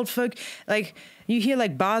some of that old folk, like you hear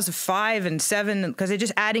like bars of 5 and 7 because they're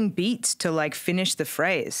just adding beats to like finish the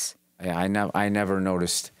phrase. Yeah, I never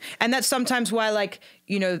noticed. And that's sometimes why like,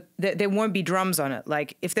 you know, there won't be drums on it.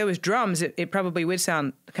 Like if there was drums, it probably would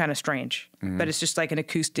sound kind of strange. But it's just like an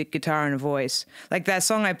acoustic guitar and a voice. Like that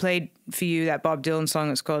song I played for you, that Bob Dylan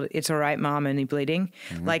song, it's called It's All Right, Mom, and Me Bleeding.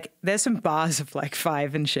 Like there's some bars of like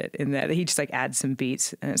 5 and shit in there that he just like adds some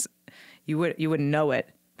beats and you wouldn't know it,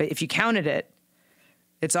 but if you counted it,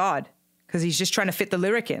 it's odd because he's just trying to fit the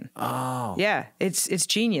lyric in. Oh, yeah, it's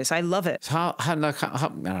genius. I love it. So how I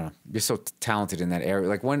don't know. You're so talented in that area.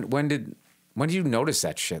 Like when did you notice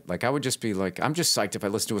that shit? Like I would just be like, I'm just psyched if I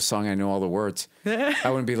listen to a song and I know all the words. I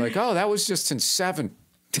wouldn't be like, oh, that was just in 7.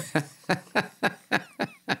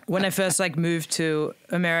 When I first like moved to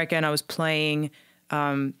America and I was playing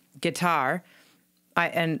guitar.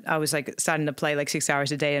 I was like starting to play like 6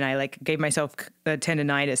 hours a day and I like gave myself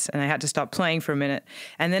tendonitis and I had to stop playing for a minute.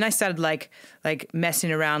 And then I started like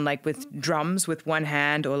messing around like with drums with one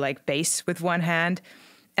hand or like bass with one hand.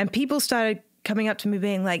 And people started coming up to me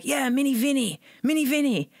being like, yeah, Mini Vinny.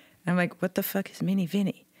 And I'm like, what the fuck is Mini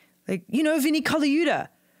Vinny? Like, you know, Vinny Colaiuta.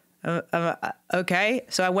 Okay.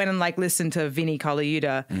 So I went and like listened to Vinny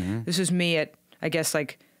Colaiuta. This was me at, I guess,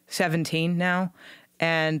 like 17 now.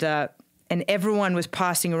 And everyone was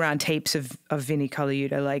passing around tapes of Vinny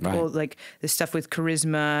Colaiuta, like all like the stuff with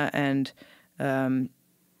Charisma and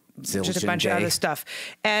just a bunch of other stuff.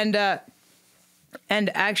 And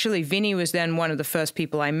actually, Vinny was then one of the first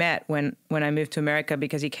people I met when I moved to America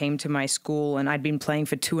because he came to my school and I'd been playing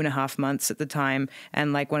for 2.5 months at the time.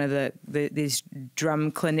 And like one of these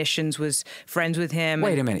drum clinicians was friends with him.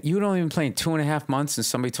 Wait a minute, you'd only been playing 2.5 months and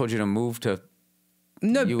somebody told you to move to.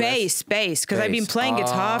 No, bass, because I've been playing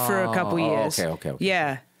guitar for a couple years. Okay.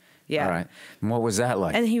 Yeah. All right. And what was that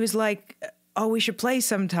like? And he was like, oh, we should play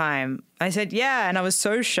sometime. I said, yeah. And I was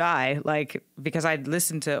so shy, like, because I'd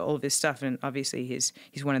listened to all of his stuff and obviously he's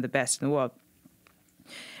one of the best in the world.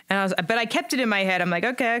 And but I kept it in my head. I'm like,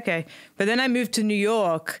 okay. But then I moved to New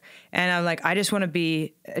York, and I'm like, I just want to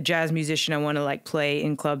be a jazz musician. I want to like play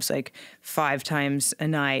in clubs like 5 times a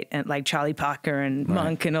night, and like Charlie Parker and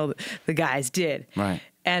Monk and all the guys did. Right.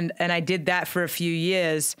 And I did that for a few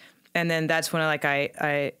years, and then that's when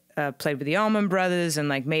I played with the Allman Brothers and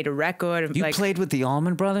like made a record. You like, played with the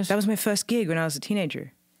Allman Brothers? That was my first gig when I was a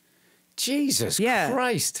teenager. Jesus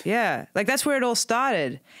Christ. Yeah. Like that's where it all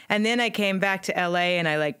started. And then I came back to LA and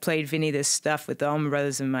I like played Vinny this stuff with the Allman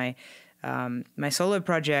Brothers in my my solo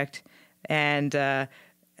project. And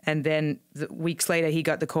then weeks later he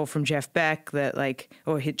got the call from Jeff Beck that like,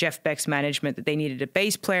 or Jeff Beck's management, that they needed a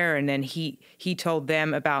bass player. And then he told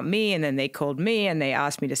them about me, and then they called me and they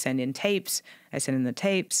asked me to send in tapes. I sent in the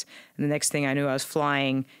tapes. And the next thing I knew, I was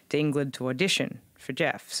flying to England to audition for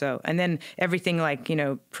Jeff. So, and then everything like, you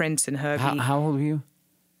know, Prince and Herbie. How old were you?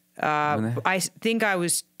 I think I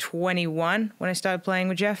was 21 when I started playing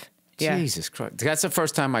with Jeff. Yeah. Jesus Christ. That's the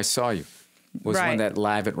first time I saw you, was Right. when that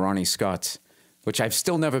live at Ronnie Scott's, which I've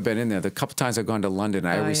still never been in there. The couple times I've gone to London,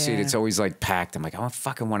 I always see it. It's always like packed. I'm like, I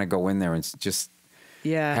fucking want to go in there and just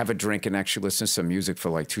have a drink and actually listen to some music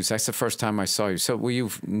for like 2 seconds. That's the first time I saw you. So were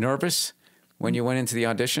you nervous when you went into the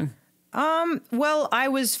audition? Well, I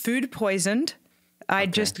was food poisoned. I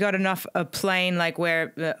just got off a plane, like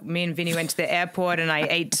where me and Vinny went to the airport, and I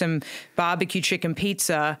ate some barbecue chicken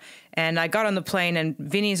pizza. And I got on the plane, and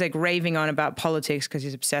Vinny's like raving on about politics because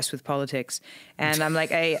he's obsessed with politics. And I'm like,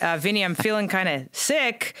 hey, Vinny, I'm feeling kind of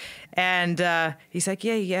sick. And he's like,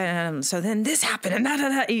 yeah. So then this happened,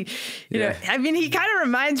 and you know, I mean, he kind of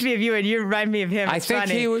reminds me of you, and you remind me of him. I think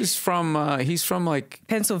he was from, he's from like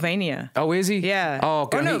Pennsylvania. Oh, is he? Yeah. Oh,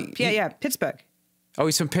 okay. Oh, no. Pittsburgh. Oh,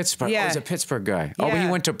 he's from Pittsburgh. Yeah. Oh, he's a Pittsburgh guy. Oh, but he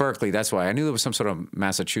went to Berkeley. That's why. I knew there was some sort of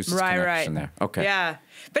Massachusetts connection there. Okay. Yeah.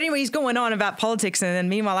 But anyway, he's going on about politics. And then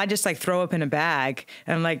meanwhile, I just like throw up in a bag.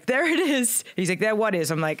 And I'm like, there it is. He's like, there, what is?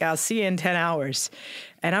 I'm like, I'll see you in 10 hours.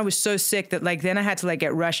 And I was so sick that like, then I had to like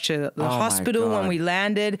get rushed to the hospital when we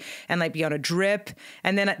landed and like be on a drip.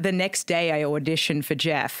 And then the next day I auditioned for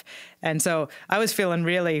Jeff. And so I was feeling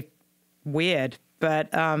really weird.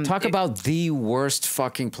 But talk about the worst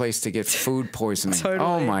fucking place to get food poisoning. Totally.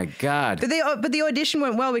 Oh my God. But the audition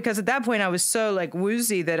went well because at that point I was so like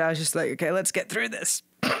woozy that I was just like, okay, let's get through this.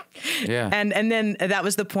 Yeah. And then that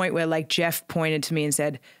was the point where like Jeff pointed to me and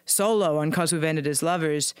said, solo on 'Cause We've Ended as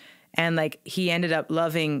Lovers. And like he ended up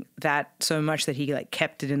loving that so much that he like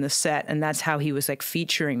kept it in the set, and that's how he was like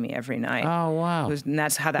featuring me every night. Oh wow. And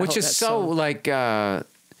that's how that. Which is so like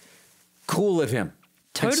cool of him.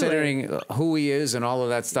 Totally. Considering who he is and all of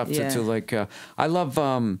that stuff. Yeah. To like, I love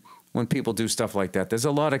when people do stuff like that. There's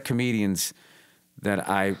a lot of comedians that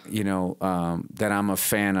that I'm a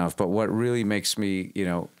fan of. But what really makes me,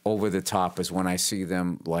 over the top is when I see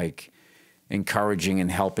them like encouraging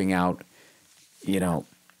and helping out,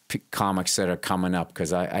 comics that are coming up.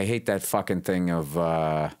 Because I hate that fucking thing of,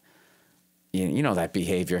 that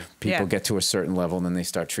behavior. People get to a certain level and then they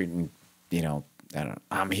start treating, I don't know,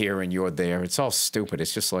 I'm here and you're there. It's all stupid.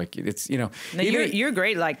 It's just like, No, you're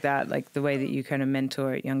great like that, like the way that you kind of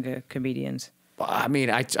mentor younger comedians. I mean,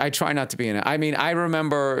 I try not to be in it. I mean, I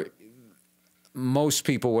remember most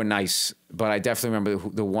people were nice, but I definitely remember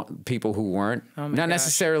the people who weren't. Oh my Not gosh.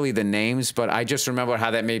 necessarily the names, but I just remember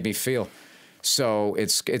how that made me feel. So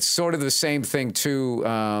it's sort of the same thing too,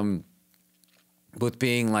 with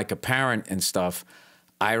being like a parent and stuff.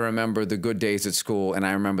 I remember the good days at school, and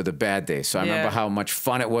I remember the bad days. So I remember how much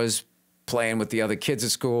fun it was playing with the other kids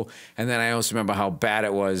at school, and then I also remember how bad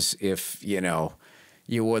it was if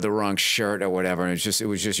you wore the wrong shirt or whatever, and it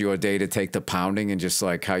was just your day to take the pounding, and just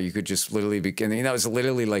like how you could just literally begin. It was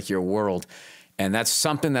literally like your world, and that's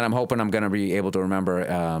something that I'm hoping I'm going to be able to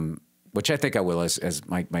remember, which I think I will as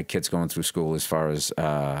my kids going through school, as far as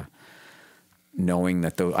knowing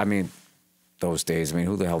that those days,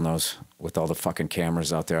 who the hell knows with all the fucking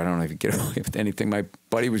cameras out there? I don't know if you get away with anything. My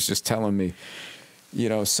buddy was just telling me, he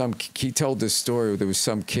told this story. There was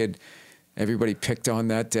some kid everybody picked on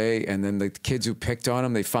that day, and then the kids who picked on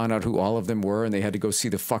him, they found out who all of them were, and they had to go see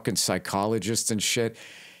the fucking psychologist and shit.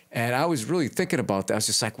 And I was really thinking about that. I was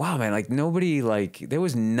just like, wow, man, like nobody, like there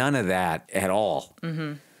was none of that at all.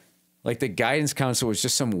 Mm-hmm. Like the guidance counselor was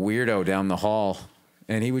just some weirdo down the hall.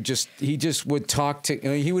 And he would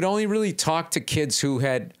only really talk to kids who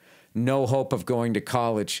had no hope of going to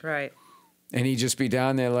college. Right. And he'd just be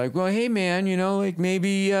down there like, well, hey man, like maybe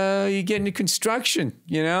you get into construction,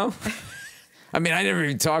 I mean, I never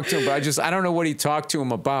even talked to him, but I don't know what he talked to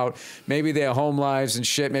him about. Maybe their home lives and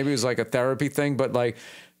shit. Maybe it was like a therapy thing, but like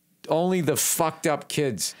only the fucked up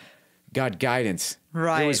kids got guidance.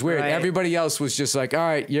 Right. It was weird. Right. Everybody else was just like, all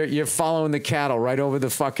right, you're following the cattle right over the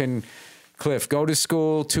fucking cliff. Go to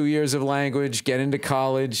school, 2 years of language, get into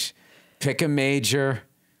college, pick a major,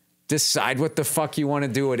 decide what the fuck you want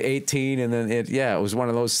to do at 18. And then it was one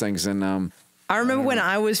of those things. And I remember when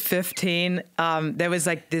I was 15, there was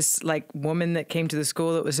like this like woman that came to the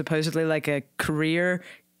school that was supposedly like a career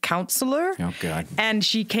counselor. Oh God. And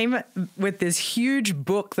she came with this huge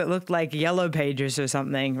book that looked like Yellow Pages or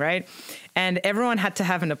something, right? And everyone had to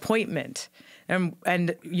have an appointment.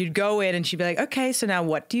 And you'd go in and she'd be like, okay, so now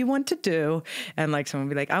what do you want to do? And like someone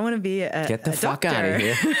would be like, I want to be get the a fuck doctor. out of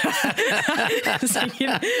here. So, you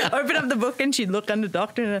know, open up the book and she'd look under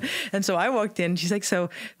doctor. And so I walked in. She's like, so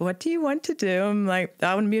what do you want to do? I'm like,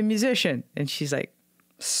 I want to be a musician. And she's like,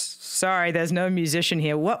 sorry, there's no musician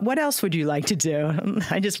here. What else would you like to do?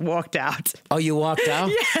 I just walked out. Oh, you walked out?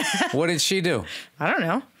 Yeah. What did she do? I don't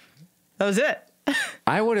know. That was it.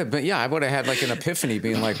 I would have been, I would have had like an epiphany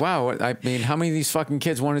being like, wow, I mean, how many of these fucking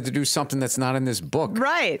kids wanted to do something that's not in this book?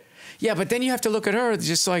 Right. Yeah, but then you have to look at her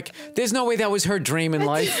just like, there's no way that was her dream in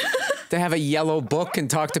life to have a yellow book and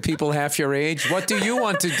talk to people half your age. What do you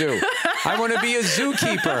want to do? I want to be a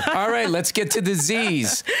zookeeper. All right, let's get to the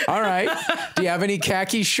Z's. All right. Do you have any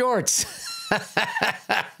khaki shorts?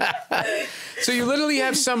 So you literally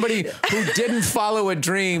have somebody who didn't follow a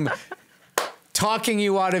dream talking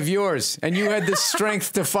you out of yours, and you had the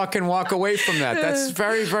strength to fucking walk away from that. That's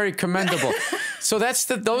very, very commendable. So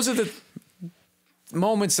those are the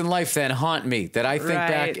moments in life that haunt me, that I think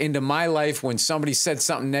back into my life when somebody said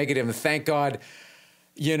something negative, and thank God,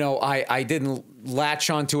 you know, I didn't latch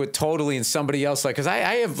onto it totally, and somebody else, like, because I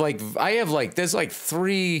have there's like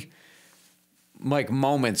 3 like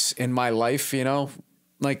moments in my life, you know,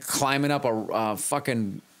 like climbing up a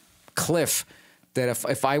fucking cliff that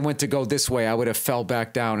if I went to go this way, I would have fell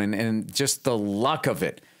back down, and just the luck of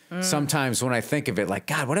it. Sometimes when I think of it, like,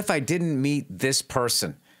 God, what if I didn't meet this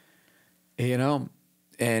person, you know?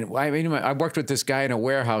 And I mean, I worked with this guy in a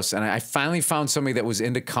warehouse, and I finally found somebody that was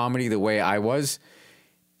into comedy the way I was,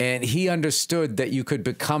 and he understood that you could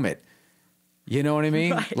become it. You know what I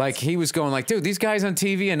mean? Right. Like, he was going like, dude, these guys on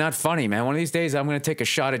TV are not funny, man. One of these days I'm going to take a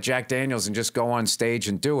shot at Jack Daniels and just go on stage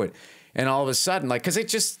and do it. And all of a sudden, like, because it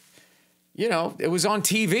just, you know, it was on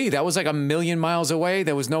TV. That was like a million miles away.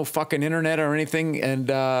 There was no fucking internet or anything. And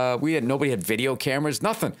nobody had video cameras,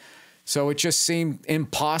 nothing. So it just seemed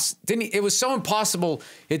impossible. It was so impossible,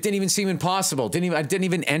 it didn't even seem impossible. I didn't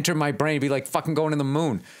even enter my brain. It'd be like fucking going to the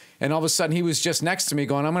moon. And all of a sudden he was just next to me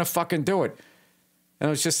going, I'm going to fucking do it. And I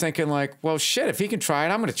was just thinking like, well, shit, if he can try it,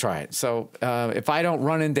 I'm going to try it. So if I don't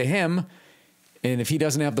run into him, and if he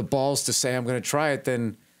doesn't have the balls to say I'm going to try it,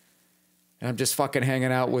 then I'm just fucking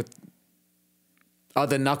hanging out with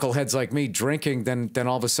other knuckleheads like me drinking, then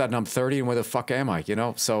all of a sudden I'm 30 and where the fuck am I, you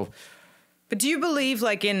know? So. But do you believe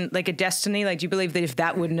like in like a destiny? Like, do you believe that if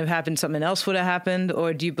that wouldn't have happened, something else would have happened?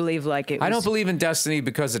 Or do you believe like it was... I don't believe in destiny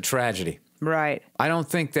because of tragedy. Right. I don't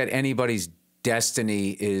think that anybody's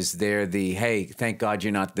destiny is there hey, thank God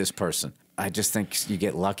you're not this person. I just think you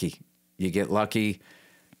get lucky. You get lucky.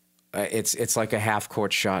 It's like a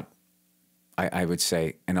half-court shot, I would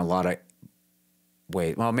say, in a lot of...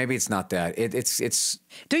 Wait, well, maybe it's not that. It's.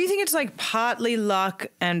 Do you think it's like partly luck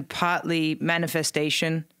and partly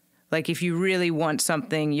manifestation? Like if you really want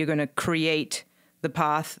something, you're going to create the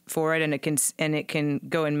path for it, and it can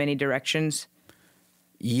go in many directions.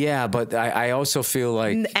 Yeah, but I also feel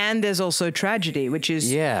like, and there's also tragedy, which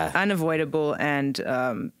is unavoidable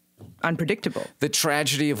and unpredictable. The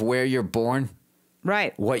tragedy of where you're born,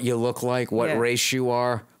 right? What you look like, what race you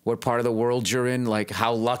are, what part of the world you're in. Like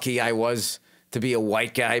how lucky I was to be a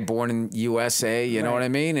white guy born in USA, you know what I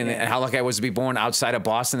mean? And how lucky I was to be born outside of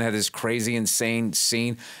Boston, had this crazy, insane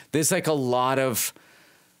scene. There's like a lot of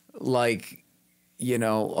like, you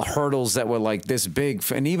know, hurdles that were like this big.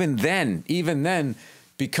 And even then,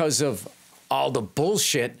 because of all the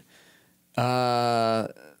bullshit,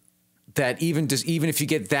 that even if you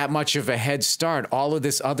get that much of a head start, all of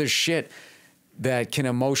this other shit that can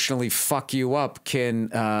emotionally fuck you up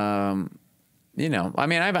can, you know, I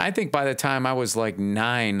mean, I think by the time I was like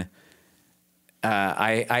 9,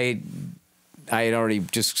 I had already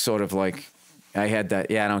just sort of like, I had that.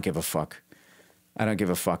 Yeah, I don't give a fuck. I don't give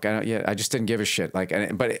a fuck. I just didn't give a shit. Like,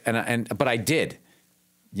 but I did.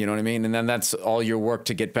 You know what I mean? And then that's all your work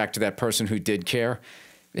to get back to that person who did care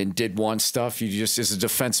and did want stuff. You just, as a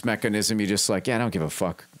defense mechanism, you just like, yeah, I don't give a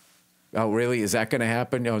fuck. Oh, really? Is that going to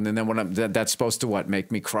happen? Oh, and then when that's supposed to what? Make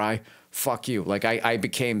me cry? Fuck you. Like I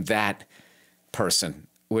became that person,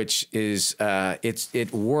 which is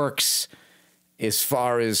it works as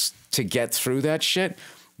far as to get through that shit,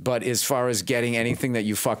 But as far as getting anything that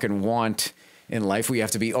you fucking want in life, we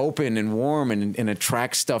have to be open and warm and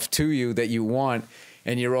attract stuff to you that you want.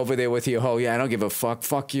 And you're over there with your, oh, yeah, I don't give a fuck.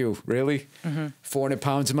 Fuck you. Really? 400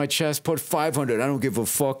 pounds in my chest? Put 500. I don't give a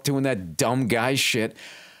fuck doing that dumb guy shit.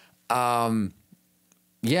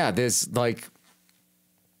 Yeah, there's like,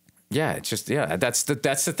 yeah, it's just, yeah, that's the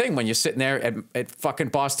thing. When you're sitting there at fucking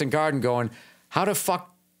Boston Garden going, how the fuck,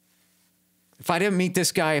 if I didn't meet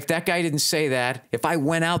this guy, if that guy didn't say that, if I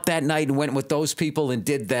went out that night and went with those people and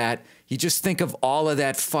did that, you just think of all of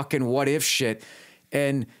that fucking what if shit.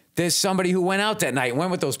 And there's somebody who went out that night and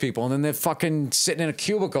went with those people, and then they're fucking sitting in a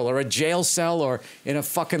cubicle or a jail cell or in a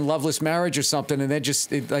fucking loveless marriage or something, and they're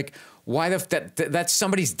just like, why that's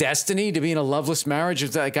somebody's destiny to be in a loveless marriage?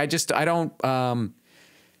 It's like, I don't,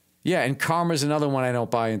 yeah, and karma's another one I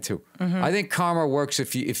don't buy into. I think karma works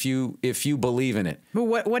if you believe in it.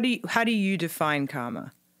 But how do you define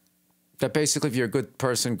karma? That basically, if you're a good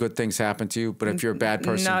person, good things happen to you. But if you're a bad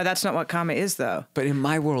person, no, that's not what karma is, though. But in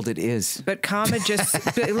my world, it is. But karma just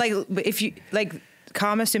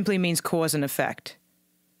karma simply means cause and effect.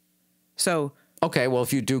 So okay, well,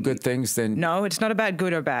 if you do good things, then no, it's not about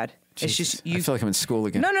good or bad. Jesus, it's just you. I feel like I'm in school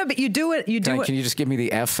again. No, but you do it. Can you just give me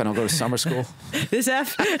the F and I'll go to summer school? This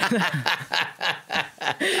F?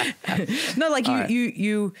 No, like All right.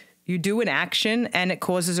 you do an action and it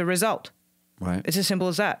causes a result. Right. It's as simple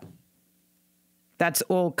as that. That's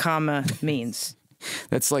all karma means.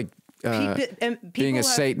 That's like being a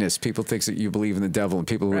Satanist. People think that you believe in the devil, and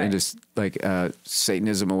people who are into like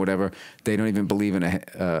Satanism or whatever, they don't even believe in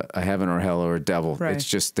a heaven or hell or a devil. Right. It's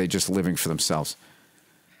just they're just living for themselves.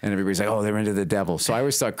 And everybody's like, oh, they're into the devil. So I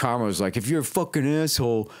always thought karma was like, if you're a fucking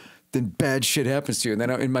asshole, then bad shit happens to you. And then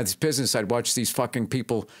in my business, I'd watch these fucking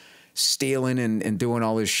people stealing and doing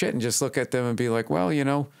all this shit and just look at them and be like, well, you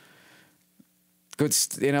know, good,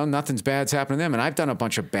 you know, nothing's bad's happened to them. And I've done a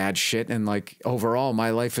bunch of bad shit, and like overall,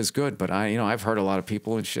 my life is good. But I've hurt a lot of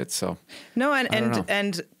people and shit. So no,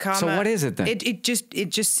 and karma. So what is it then? It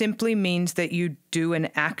just simply means that you do an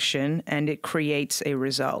action and it creates a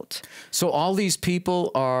result. So all these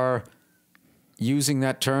people are using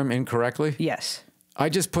that term incorrectly? Yes. I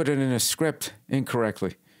just put it in a script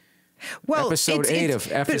incorrectly. Well, Episode 8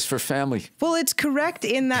 of F is for Family. Well, it's correct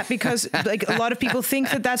in that because like a lot of people think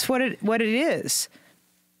that that's what it is.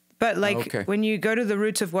 But like when you go to the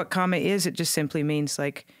roots of what karma is, it just simply means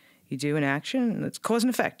like you do an action and it's cause and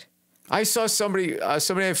effect. I saw somebody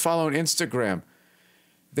I follow on Instagram.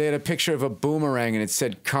 They had a picture of a boomerang and it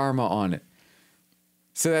said karma on it.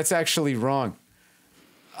 So that's actually wrong.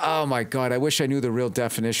 Oh my God, I wish I knew the real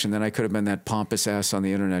definition. Then I could have been that pompous ass on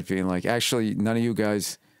the internet being like, actually, none of you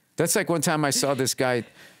guys. That's like one time I saw this guy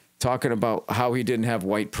talking about how he didn't have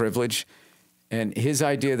white privilege. And his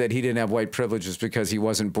idea that he didn't have white privilege was because he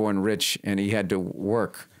wasn't born rich and he had to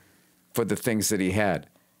work for the things that he had.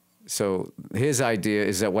 So his idea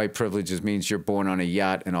is that white privilege means you're born on a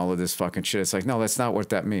yacht and all of this fucking shit. It's like, no, that's not what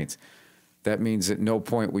that means. That means at no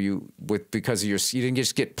point will you, because of you didn't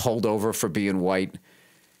just get pulled over for being white,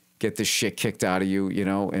 get the shit kicked out of you, you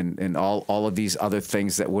know, and all of these other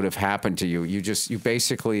things that would have happened to you. You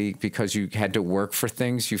basically, because you had to work for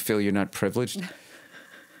things, you feel you're not privileged.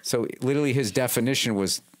 So literally his definition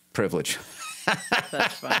was privilege.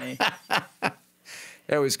 That's funny.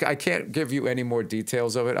 I can't give you any more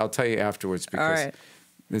details of it. I'll tell you afterwards because all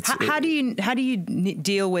right. How do you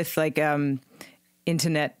deal with like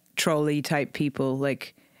internet trolley type people?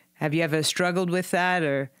 Like, have you ever struggled with that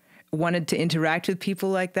or wanted to interact with people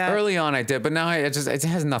like that? Early on I did, but now it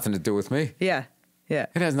has nothing to do with me. Yeah. Yeah.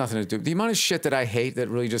 It has nothing to do. The amount of shit that I hate that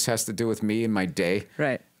really just has to do with me and my day.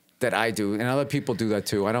 Right. That I do, and other people do that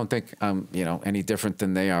too. I don't think I'm, any different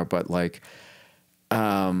than they are, but like,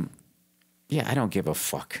 yeah, I don't give a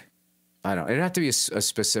fuck. I don't. It'd have to be a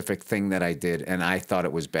specific thing that I did, and I thought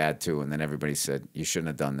it was bad too, and then everybody said you shouldn't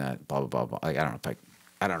have done that. Blah blah blah blah. Like,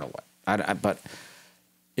 I don't know what. But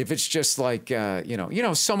if it's just like,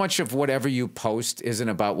 so much of whatever you post isn't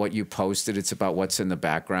about what you posted; it's about what's in the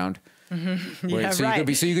background. Mm-hmm. Yeah, so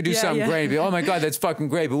right. You could do something great. Be, oh my God, that's fucking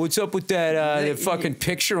great. But what's up with that fucking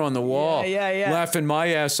picture on the wall? Yeah. Laughing my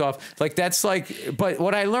ass off. Like that's like. But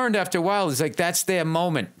what I learned after a while is like that's their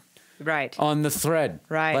moment. Right. On the thread.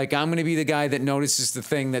 Right. Like I'm going to be the guy that notices the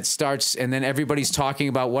thing that starts, and then everybody's talking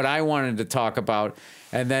about what I wanted to talk about,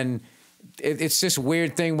 and then it's this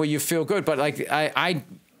weird thing where you feel good. But like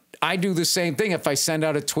I do the same thing. If I send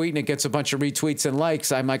out a tweet and it gets a bunch of retweets and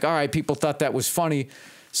likes, I'm like, all right, people thought that was funny.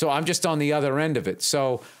 So I'm just on the other end of it.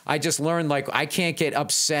 So I just learned, like, I can't get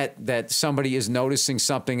upset that somebody is noticing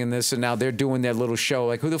something in this and now they're doing their little show.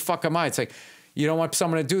 Like, who the fuck am I? It's like, you don't want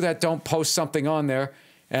someone to do that, don't post something on there.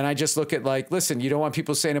 And I just look at like, listen, you don't want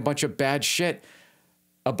people saying a bunch of bad shit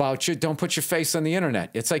about you. Don't put your face on the internet.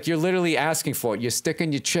 It's like you're literally asking for it. You're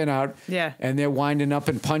sticking your chin out, and they're winding up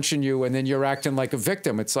and punching you, and then you're acting like a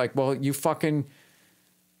victim. It's like, well, you fucking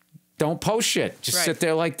don't post shit. Just sit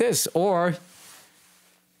there like this, or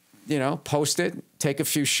you know, post it, take a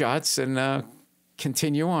few shots, and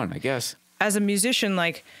continue on, I guess. As a musician,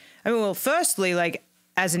 like, I mean, well, firstly, like,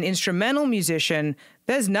 as an instrumental musician,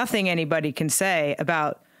 there's nothing anybody can say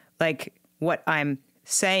about like what I'm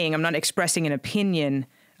saying. I'm not expressing an opinion.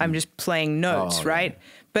 I'm just playing notes, right?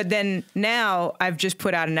 But then now I've just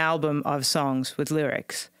put out an album of songs with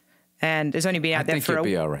lyrics, and it's only been out there for you'll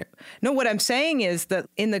be all right. No, what I'm saying is that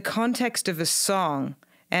in the context of a song,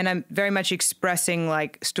 and I'm very much expressing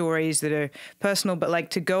like stories that are personal, but like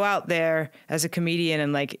to go out there as a comedian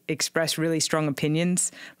and like express really strong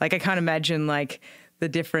opinions, like I can't imagine like the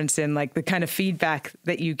difference in like the kind of feedback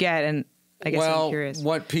that you get. And I guess I'm curious.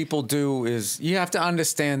 What people do is you have to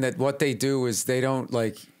understand that what they do is they don't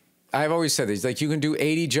like, I've always said this, like you can do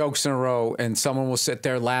 80 jokes in a row and someone will sit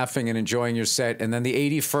there laughing and enjoying your set. And then the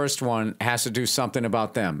 81st one has to do something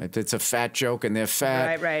about them. If it's a fat joke and they're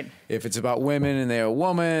fat, right. If it's about women and they're a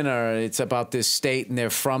woman, or it's about this state and they're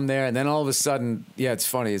from there. And then all of a sudden, it's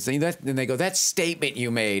funny. And they go, that statement you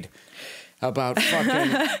made about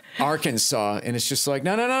fucking Arkansas. And it's just like,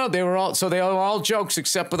 no. They were all jokes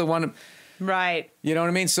except for the one. Right. You know what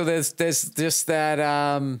I mean? So there's just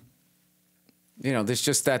that, you know, there's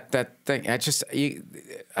just that thing.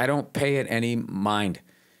 I don't pay it any mind.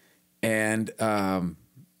 And,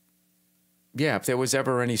 if there was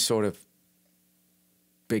ever any sort of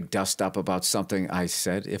big dust up about something I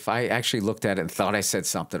said, if I actually looked at it and thought I said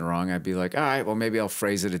something wrong, I'd be like, all right, well, maybe I'll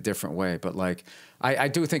phrase it a different way. But like, I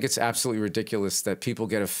do think it's absolutely ridiculous that people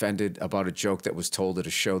get offended about a joke that was told at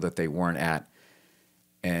a show that they weren't at.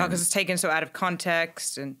 Because it's taken so out of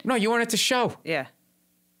context. And no, you weren't at the show. Yeah.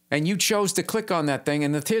 And you chose to click on that thing.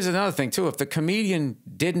 And here's another thing, too. If the comedian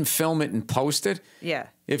didn't film it and post it,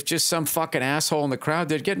 if just some fucking asshole in the crowd,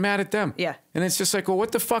 they'd get mad at them. Yeah. And it's just like, well,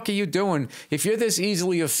 what the fuck are you doing? If you're this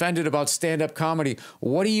easily offended about stand-up comedy,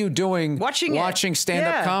 what are you doing watching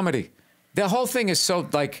stand-up comedy? The whole thing is so,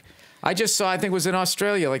 like, I just saw, I think it was in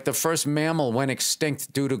Australia, like the first mammal went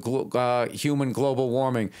extinct due to human global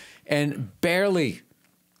warming. And barely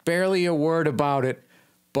a word about it.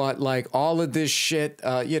 But like all of this shit,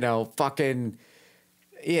 you know, fucking,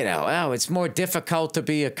 you know, oh, it's more difficult to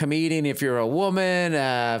be a comedian if you're a woman,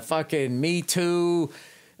 fucking Me Too.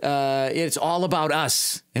 It's all about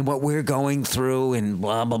us and what we're going through and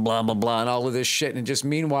blah, blah, blah, blah, blah, and all of this shit. And just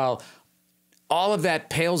meanwhile, all of that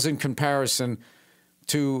pales in comparison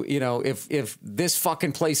to, you know, if this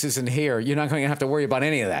fucking place isn't here, you're not going to have to worry about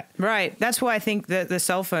any of that. Right. That's why I think that the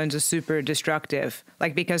cell phones are super destructive,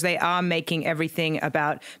 like because they are making everything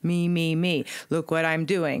about me. Look what I'm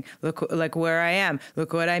doing. Look like where I am.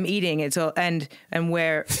 Look what I'm eating. It's all and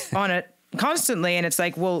we're on it constantly, and it's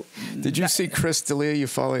like, well. Did you see Chris D'Elia? You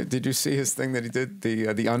follow? Did you see his thing that he did, the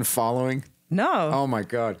unfollowing? No. Oh my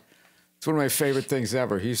God, it's one of my favorite things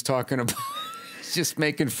ever. He's talking about. Just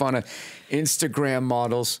making fun of Instagram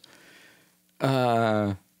models.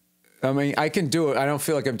 I mean, I can do it. I don't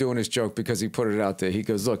feel like I'm doing his joke because he put it out there. He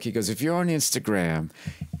goes, look, he goes, if you're on Instagram,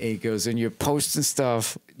 he goes, and you're posting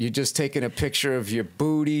stuff, you're just taking a picture of your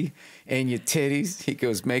booty and your titties. He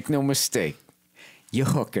goes, make no mistake, you're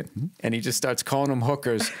hooking. And he just starts calling them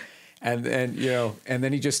hookers. And you know, and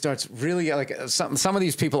then he just starts really like some of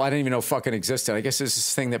these people I didn't even know fucking existed. I guess there's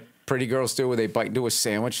this thing that pretty girls do where they bite into a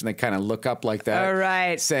sandwich and they kind of look up like that. All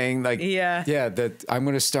right. Saying like, that I'm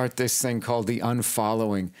going to start this thing called the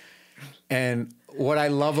unfollowing. And what I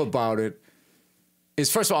love about it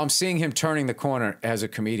is, first of all, I'm seeing him turning the corner as a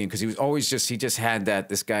comedian because he was always he just had that.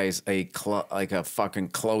 This guy is like a fucking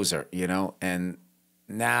closer, you know, and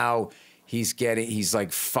now. He's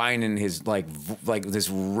like finding his like this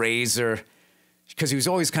razor because he was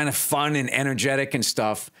always kind of fun and energetic and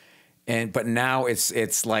stuff. But now it's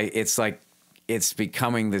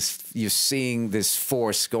becoming this, you're seeing this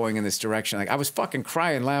force going in this direction. Like I was fucking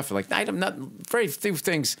crying, laughing. Like I'm not, very few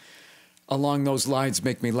things along those lines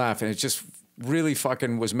make me laugh. And it just really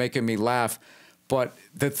fucking was making me laugh. But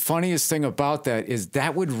the funniest thing about that is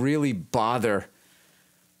that would really bother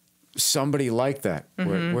somebody like that,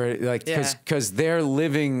 where like, because they're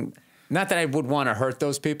living, not that I would want to hurt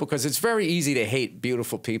those people, because it's very easy to hate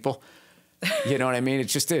beautiful people. You know what I mean? It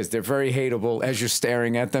just is. They're very hateable as you're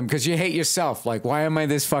staring at them because you hate yourself. Like, why am I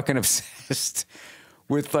this fucking obsessed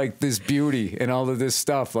with like this beauty and all of this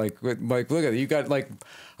stuff. Like look at it. You got like,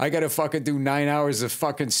 I got to fucking do 9 hours of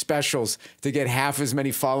fucking specials to get half as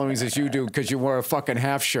many followings as you do because you wore a fucking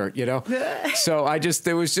half shirt, you know? So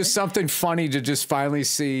there was just something funny to just finally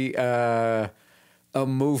see a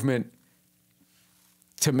movement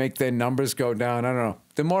to make their numbers go down. I don't know.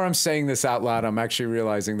 The more I'm saying this out loud, I'm actually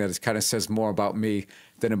realizing that it kind of says more about me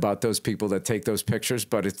than about those people that take those pictures.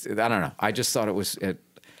 But I don't know. I just thought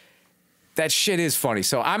that shit is funny.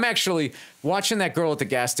 So I'm actually watching that girl at the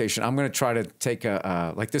gas station. I'm going to try to take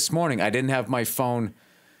like this morning, I didn't have my phone,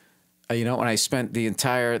 you know, and I spent the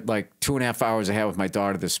entire like 2.5 hours I had with my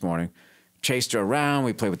daughter this morning. Chased her around.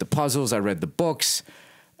 We played with the puzzles. I read the books.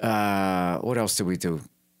 What else did we do?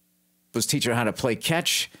 Was teach her how to play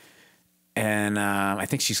catch. And I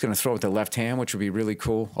think she's going to throw with the left hand, which would be really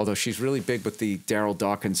cool. Although she's really big with the Daryl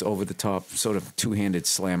Dawkins over-the-top sort of two-handed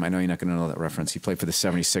slam. I know you're not going to know that reference. He played for the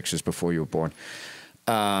 76ers before you were born.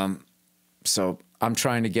 So I'm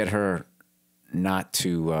trying to get her not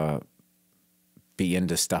to be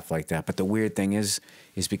into stuff like that. But the weird thing is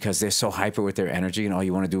because they're so hyper with their energy and all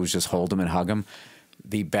you want to do is just hold them and hug them,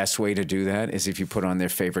 the best way to do that is if you put on their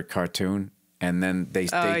favorite cartoon and then they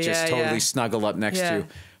just totally snuggle up next to you.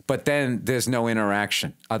 But then there's no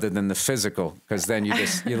interaction other than the physical, because then you're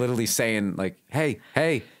literally saying like, hey,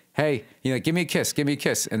 you know, give me a kiss.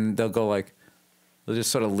 And they'll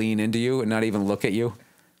just sort of lean into you and not even look at you,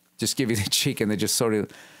 just give you the cheek, and they just sort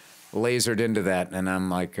of lasered into that. And I'm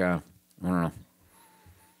like, I don't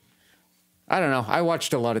know. I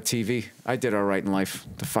watched a lot of TV. I did all right in life.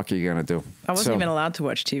 What the fuck are you going to do? I wasn't even allowed to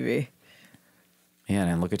watch TV. Yeah,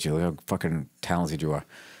 and look at you. Look how fucking talented you are.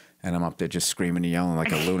 And I'm up there just screaming and yelling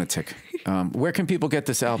like a lunatic. Where can people get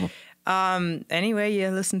this album? Anywhere you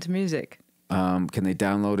listen to music. Can they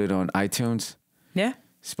download it on iTunes? Yeah.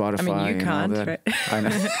 Spotify? I mean, you can't, all that? right? I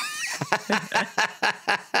know.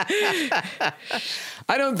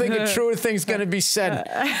 I don't think a truer thing's going to be said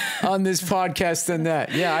on this podcast than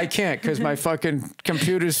that. Yeah, I can't because my fucking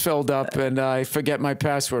computer's filled up and I forget my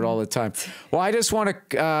password all the time. Well, I just want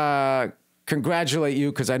to congratulate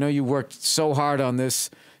you because I know you worked so hard on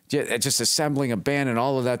this. Just assembling a band and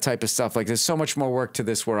all of that type of stuff. Like there's so much more work to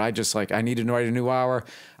this where I just like, I need to write a new hour.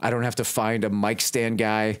 I don't have to find a mic stand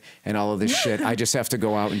guy and all of this shit. I just have to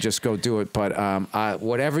go out and just go do it. But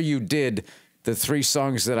whatever you did, the 3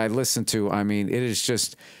 songs that I listened to, I mean, it is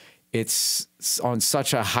just, it's on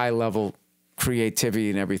such a high level creativity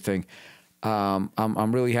and everything.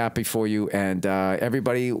 I'm really happy for you and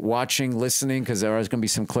everybody watching, listening, because there is going to be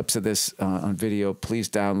some clips of this on video. Please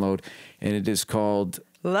download. And it is called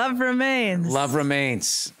Love Remains. Love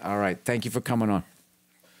Remains. All right. Thank you for coming on.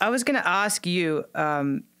 I was going to ask you,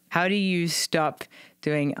 how do you stop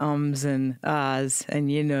doing ums and ahs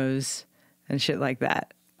and you knows and shit like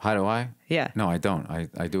that? How do I? Yeah. No, I don't.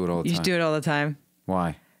 I do it all the time. You do it all the time?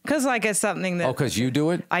 Why? Because like it's something that... Oh, because you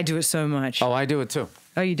do it? I do it so much. Oh, I do it too.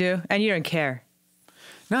 Oh, you do? And you don't care?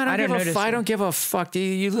 No, I don't give a fuck.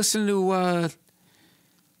 You listen to...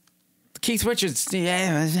 Keith Richards, people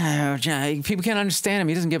can't understand him.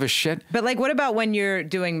 He doesn't give a shit. But like, what about when you're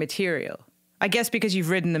doing material? I guess because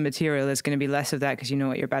you've written the material, there's going to be less of that because you know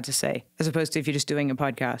what you're about to say, as opposed to if you're just doing a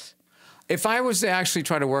podcast. If I was to actually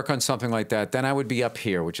try to work on something like that, then I would be up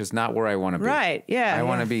here, which is not where I want to be. Right, yeah. I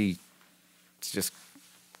want to be just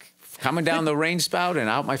coming down the rain spout and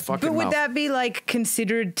out my fucking mouth. But would that be like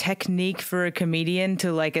considered technique for a comedian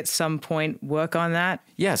to like at some point work on that?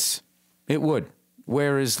 Yes, it would.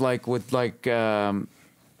 Whereas, like with I learned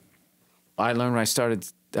when I started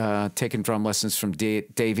taking drum lessons from Dave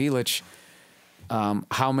Elitch,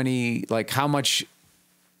 how much,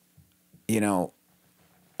 you know,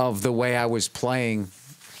 of the way I was playing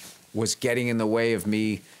was getting in the way of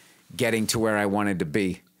me getting to where I wanted to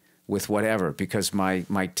be with whatever. Because my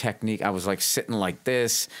technique, I was like sitting like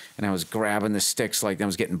this, and I was grabbing the sticks like I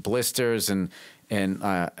was getting blisters, and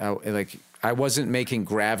I wasn't making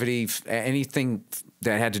gravity, anything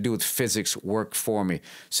that had to do with physics work for me.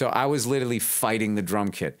 So I was literally fighting the drum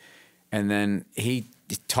kit. And then he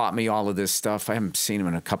taught me all of this stuff. I haven't seen him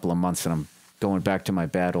in a couple of months and I'm going back to my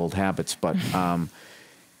bad old habits. But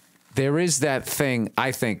there is that thing,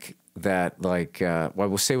 I think, that like, well,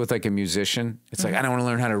 we'll say with like a musician, it's like, I don't want to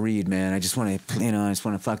learn how to read, man. I just want to, I just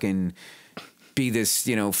want to fucking be this,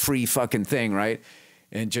 free fucking thing, right?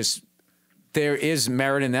 And just... There is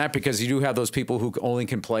merit in that because you do have those people who only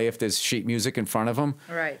can play if there's sheet music in front of them.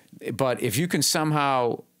 Right. But if you can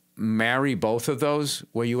somehow marry both of those,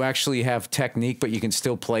 where you actually have technique, but you can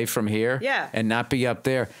still play from here and not be up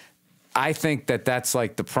there, I think that that's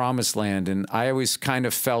like the promised land. And I always kind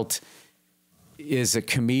of felt as a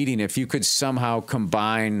comedian, if you could somehow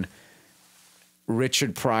combine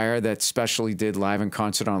Richard Pryor, that special he did live in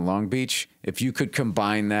concert on Long Beach, if you could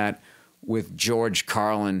combine that with George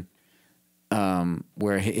Carlin,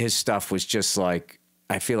 where his stuff was just like,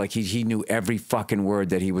 I feel like he knew every fucking word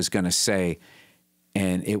that he was going to say.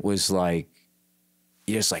 And it was like,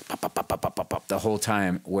 you're just like, pop, pop, pop, pop, pop, pop, the whole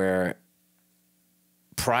time, where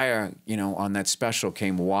Pryor, you know, on that special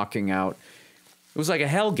came walking out. It was like a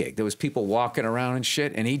hell gig. There was people walking around and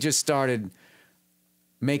shit. And he just started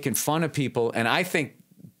making fun of people. And I think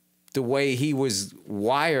the way he was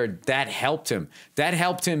wired, that helped him. That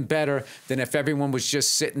helped him better than if everyone was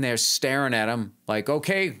just sitting there staring at him like,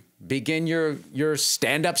 okay, begin your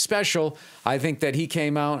stand-up special. I think that he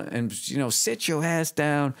came out and, you know, sit your ass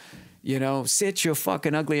down, you know, sit your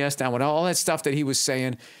fucking ugly ass down, with all that stuff that he was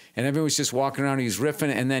saying. And everyone was just walking around, he was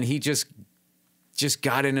riffing, and then he just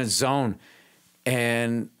got in a zone.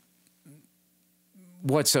 And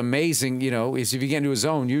what's amazing, you know, is if you get into a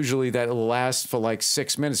zone, usually that'll last for like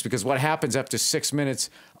 6 minutes, because what happens after 6 minutes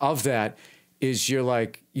of that is you're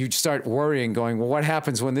like, you start worrying, going, well, what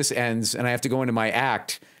happens when this ends and I have to go into my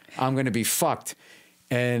act? I'm going to be fucked.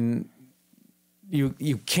 And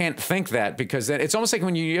you can't think that, because that, it's almost like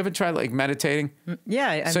when you ever try like meditating.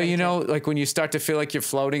 Yeah. So, you know, like when you start to feel like you're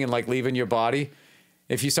floating and like leaving your body,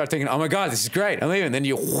 if you start thinking, oh my God, this is great, I'm leaving, then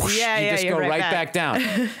you whoosh, you just go right back down.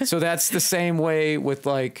 So that's the same way with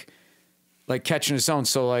like catching a zone.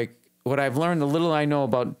 So like what I've learned, the little I know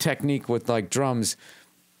about technique with like drums,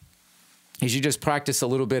 is you just practice a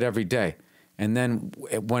little bit every day. And then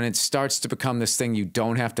when it starts to become this thing you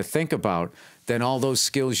don't have to think about, then all those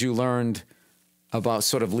skills you learned about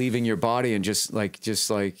sort of leaving your body and just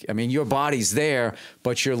like, I mean, your body's there,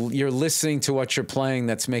 but you're listening to what you're playing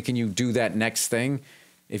that's making you do that next thing.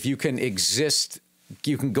 If you can exist,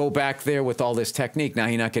 you can go back there with all this technique. Now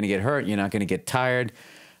you're not going to get hurt. You're not going to get tired.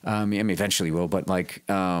 I mean, eventually you will, but like,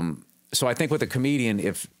 so I think with a comedian,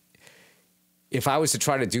 if I was to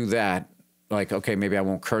try to do that, like, okay, maybe I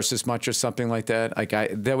won't curse as much or something like that. Like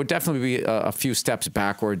there would definitely be a few steps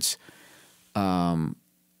backwards. But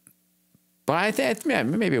I think, yeah,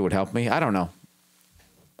 maybe it would help me. I don't know.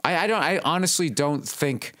 I honestly don't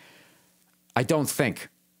think.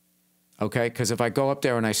 Okay, because if I go up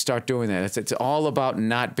there and I start doing that, it's all about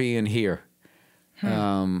not being here.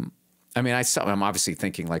 I mean, I'm obviously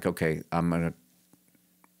thinking like, okay, I'm gonna.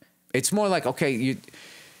 It's more like, okay,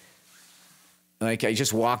 like I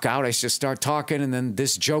just walk out, I just start talking, and then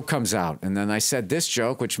this joke comes out, and then I said this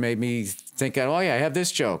joke, which made me think, oh yeah, I have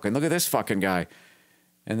this joke, and look at this fucking guy,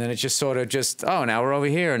 and then it just sort of oh, now we're over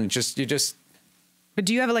here, and you just. But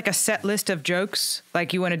do you have like a set list of jokes,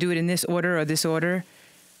 like you want to do it in this order or this order?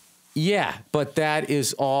 Yeah, but that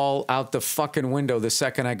is all out the fucking window the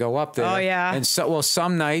second I go up there. Oh, yeah. And so, well,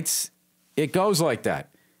 some nights it goes like that.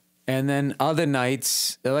 And then other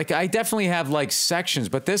nights, like I definitely have like sections,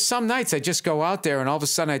 but there's some nights I just go out there and all of a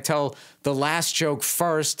sudden I tell the last joke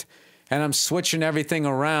first and I'm switching everything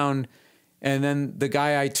around. And then the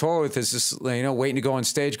guy I tour with is just, you know, waiting to go on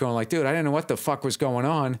stage going like, dude, I didn't know what the fuck was going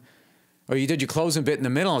on. Or you did your closing bit in the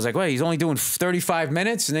middle. I was like, wait, he's only doing 35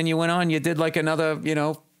 minutes. And then you went on, you did like another, you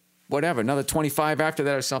know, whatever, another 25 after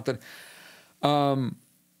that or something. I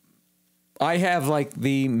have like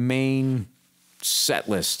the main set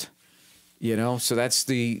list, you know? So that's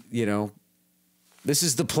the, you know, this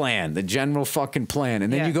is the plan, the general fucking plan.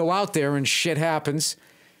 And then you go out there and shit happens.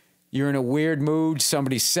 You're in a weird mood.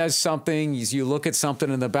 Somebody says something. You look at something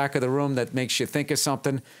in the back of the room that makes you think of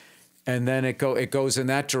something. And then it goes in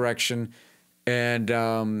that direction. And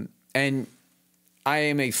I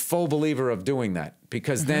am a full believer of doing that,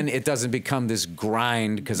 because then it doesn't become this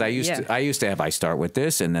grind. Because I used to have, I start with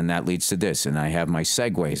this and then that leads to this, and I have my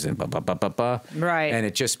segues and right. And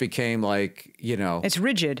it just became like, you know, it's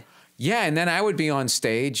rigid. Yeah, and then I would be on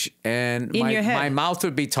stage and my mouth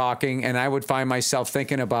would be talking, and I would find myself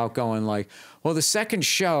thinking about going like, well, the second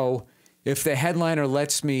show, if the headliner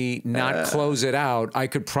lets me not close it out, I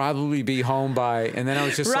could probably be home by, and then I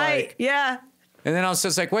was just like, yeah. And then I was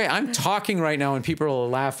just like, wait, I'm talking right now and people are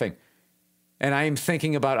laughing. And I am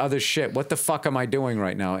thinking about other shit. What the fuck am I doing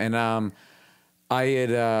right now? And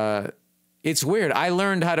it's weird. I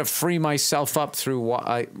learned how to free myself up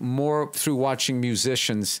more through watching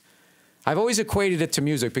musicians. I've always equated it to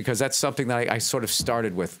music because that's something that I sort of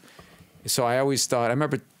started with. So I always thought, I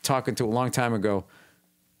remember talking to a long time ago,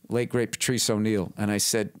 late great Patrice O'Neill, and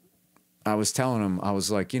I was telling him, I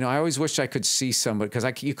was like, you know, I always wished I could see somebody,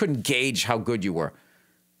 because you couldn't gauge how good you were.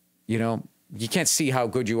 You know, you can't see how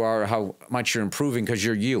good you are or how much you're improving because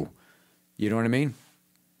you're you. You know what I mean?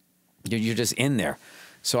 You're just in there.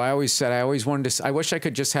 So I always said, I wish I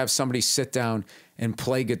could just have somebody sit down and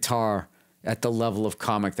play guitar at the level of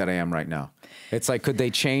comic that I am right now. It's like, could they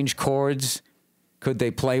change chords? Could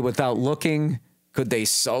they play without looking? Could they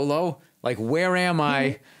solo? Like, where am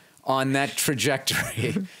I on that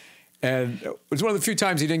trajectory? And it was one of the few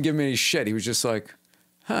times he didn't give me any shit. He was just like,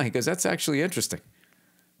 huh, he goes, that's actually interesting.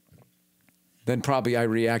 Then probably I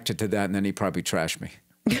reacted to that, and then he probably trashed me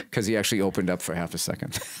because he actually opened up for half a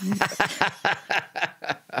second.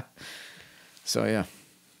 So, yeah.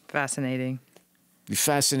 Fascinating. The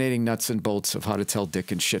fascinating nuts and bolts of how to tell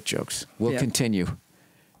dick and shit jokes. We'll continue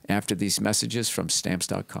after these messages from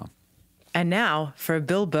Stamps.com. And now for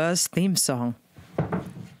Bill Burr's theme song.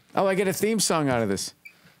 Oh, I get a theme song out of this.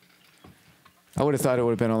 I would have thought it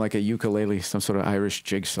would have been on like a ukulele, some sort of Irish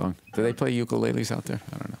jig song. Do they play ukuleles out there?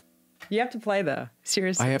 I don't know. You have to play, though.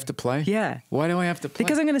 Seriously. I have to play? Yeah. Why do I have to play?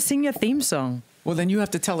 Because I'm going to sing your theme song. Well, then you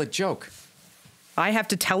have to tell a joke. I have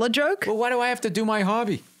to tell a joke? Well, why do I have to do my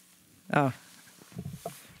hobby? Oh.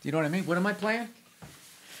 Do you know what I mean? What am I playing?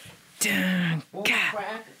 Dun,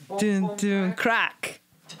 Crack. dun, dun, crack.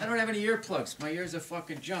 I don't have any earplugs. My ears are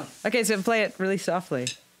fucking junk. Okay, so play it really softly.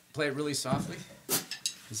 Play it really softly?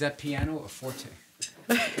 Is that piano or forte?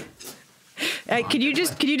 Hey, could you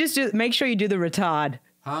just make sure you do the retard?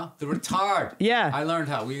 Huh? The retard. Yeah. I learned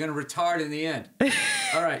how. We're going to retard in the end.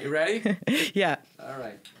 All right, you ready? Yeah. All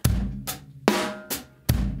right.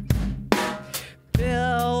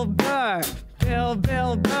 Bill Burr. Bill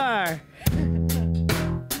Burr.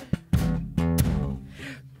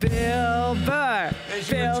 Bill Burr. There's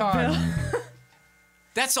your retard. Bill.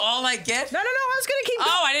 That's all I get? No, I was going to keep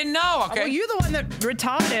Oh, I didn't know. Okay. Well, you're the one that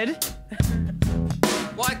retarded.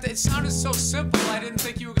 What? It sounded so simple. I didn't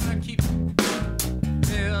think you were going to keep...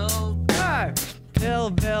 Bill Burr. Bill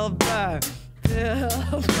Burr.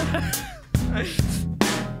 Bill Burr.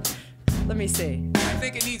 Let me see. I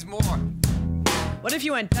think it needs more. What if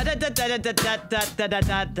you went da da da da da da da da da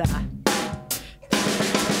da da?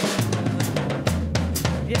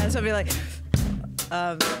 Yeah, so it'd be like,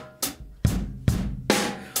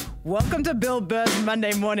 welcome to Bill Burr's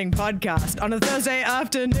Monday Morning Podcast on a Thursday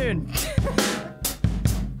afternoon.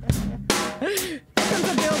 Welcome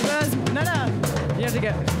to Bill Burr's... No. You have to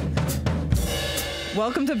go.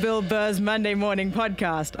 Welcome to Bill Burr's Monday Morning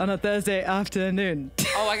Podcast on a Thursday afternoon.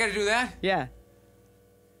 Oh, I got to do that? Yeah.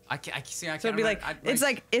 I see. I can't. So it'd be like, it's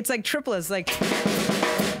like triplets, like...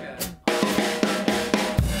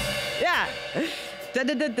 Yeah.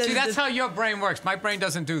 See, that's how your brain works. My brain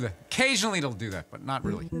doesn't do that. Occasionally it'll do that, but not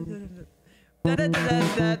really.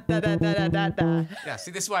 Yeah,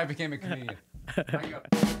 see, this is why I became a comedian. I go.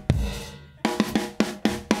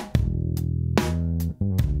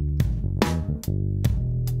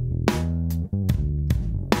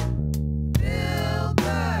 Bill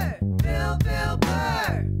Burr. Bill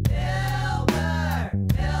Burr. Bill Burr.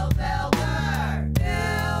 Bill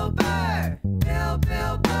Burr.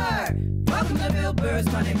 Bill Burr. Welcome to Bill Burr's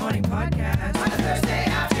Monday Morning Podcast on a Thursday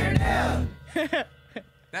afternoon.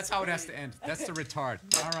 That's how it has to end. That's the retard.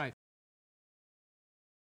 All right.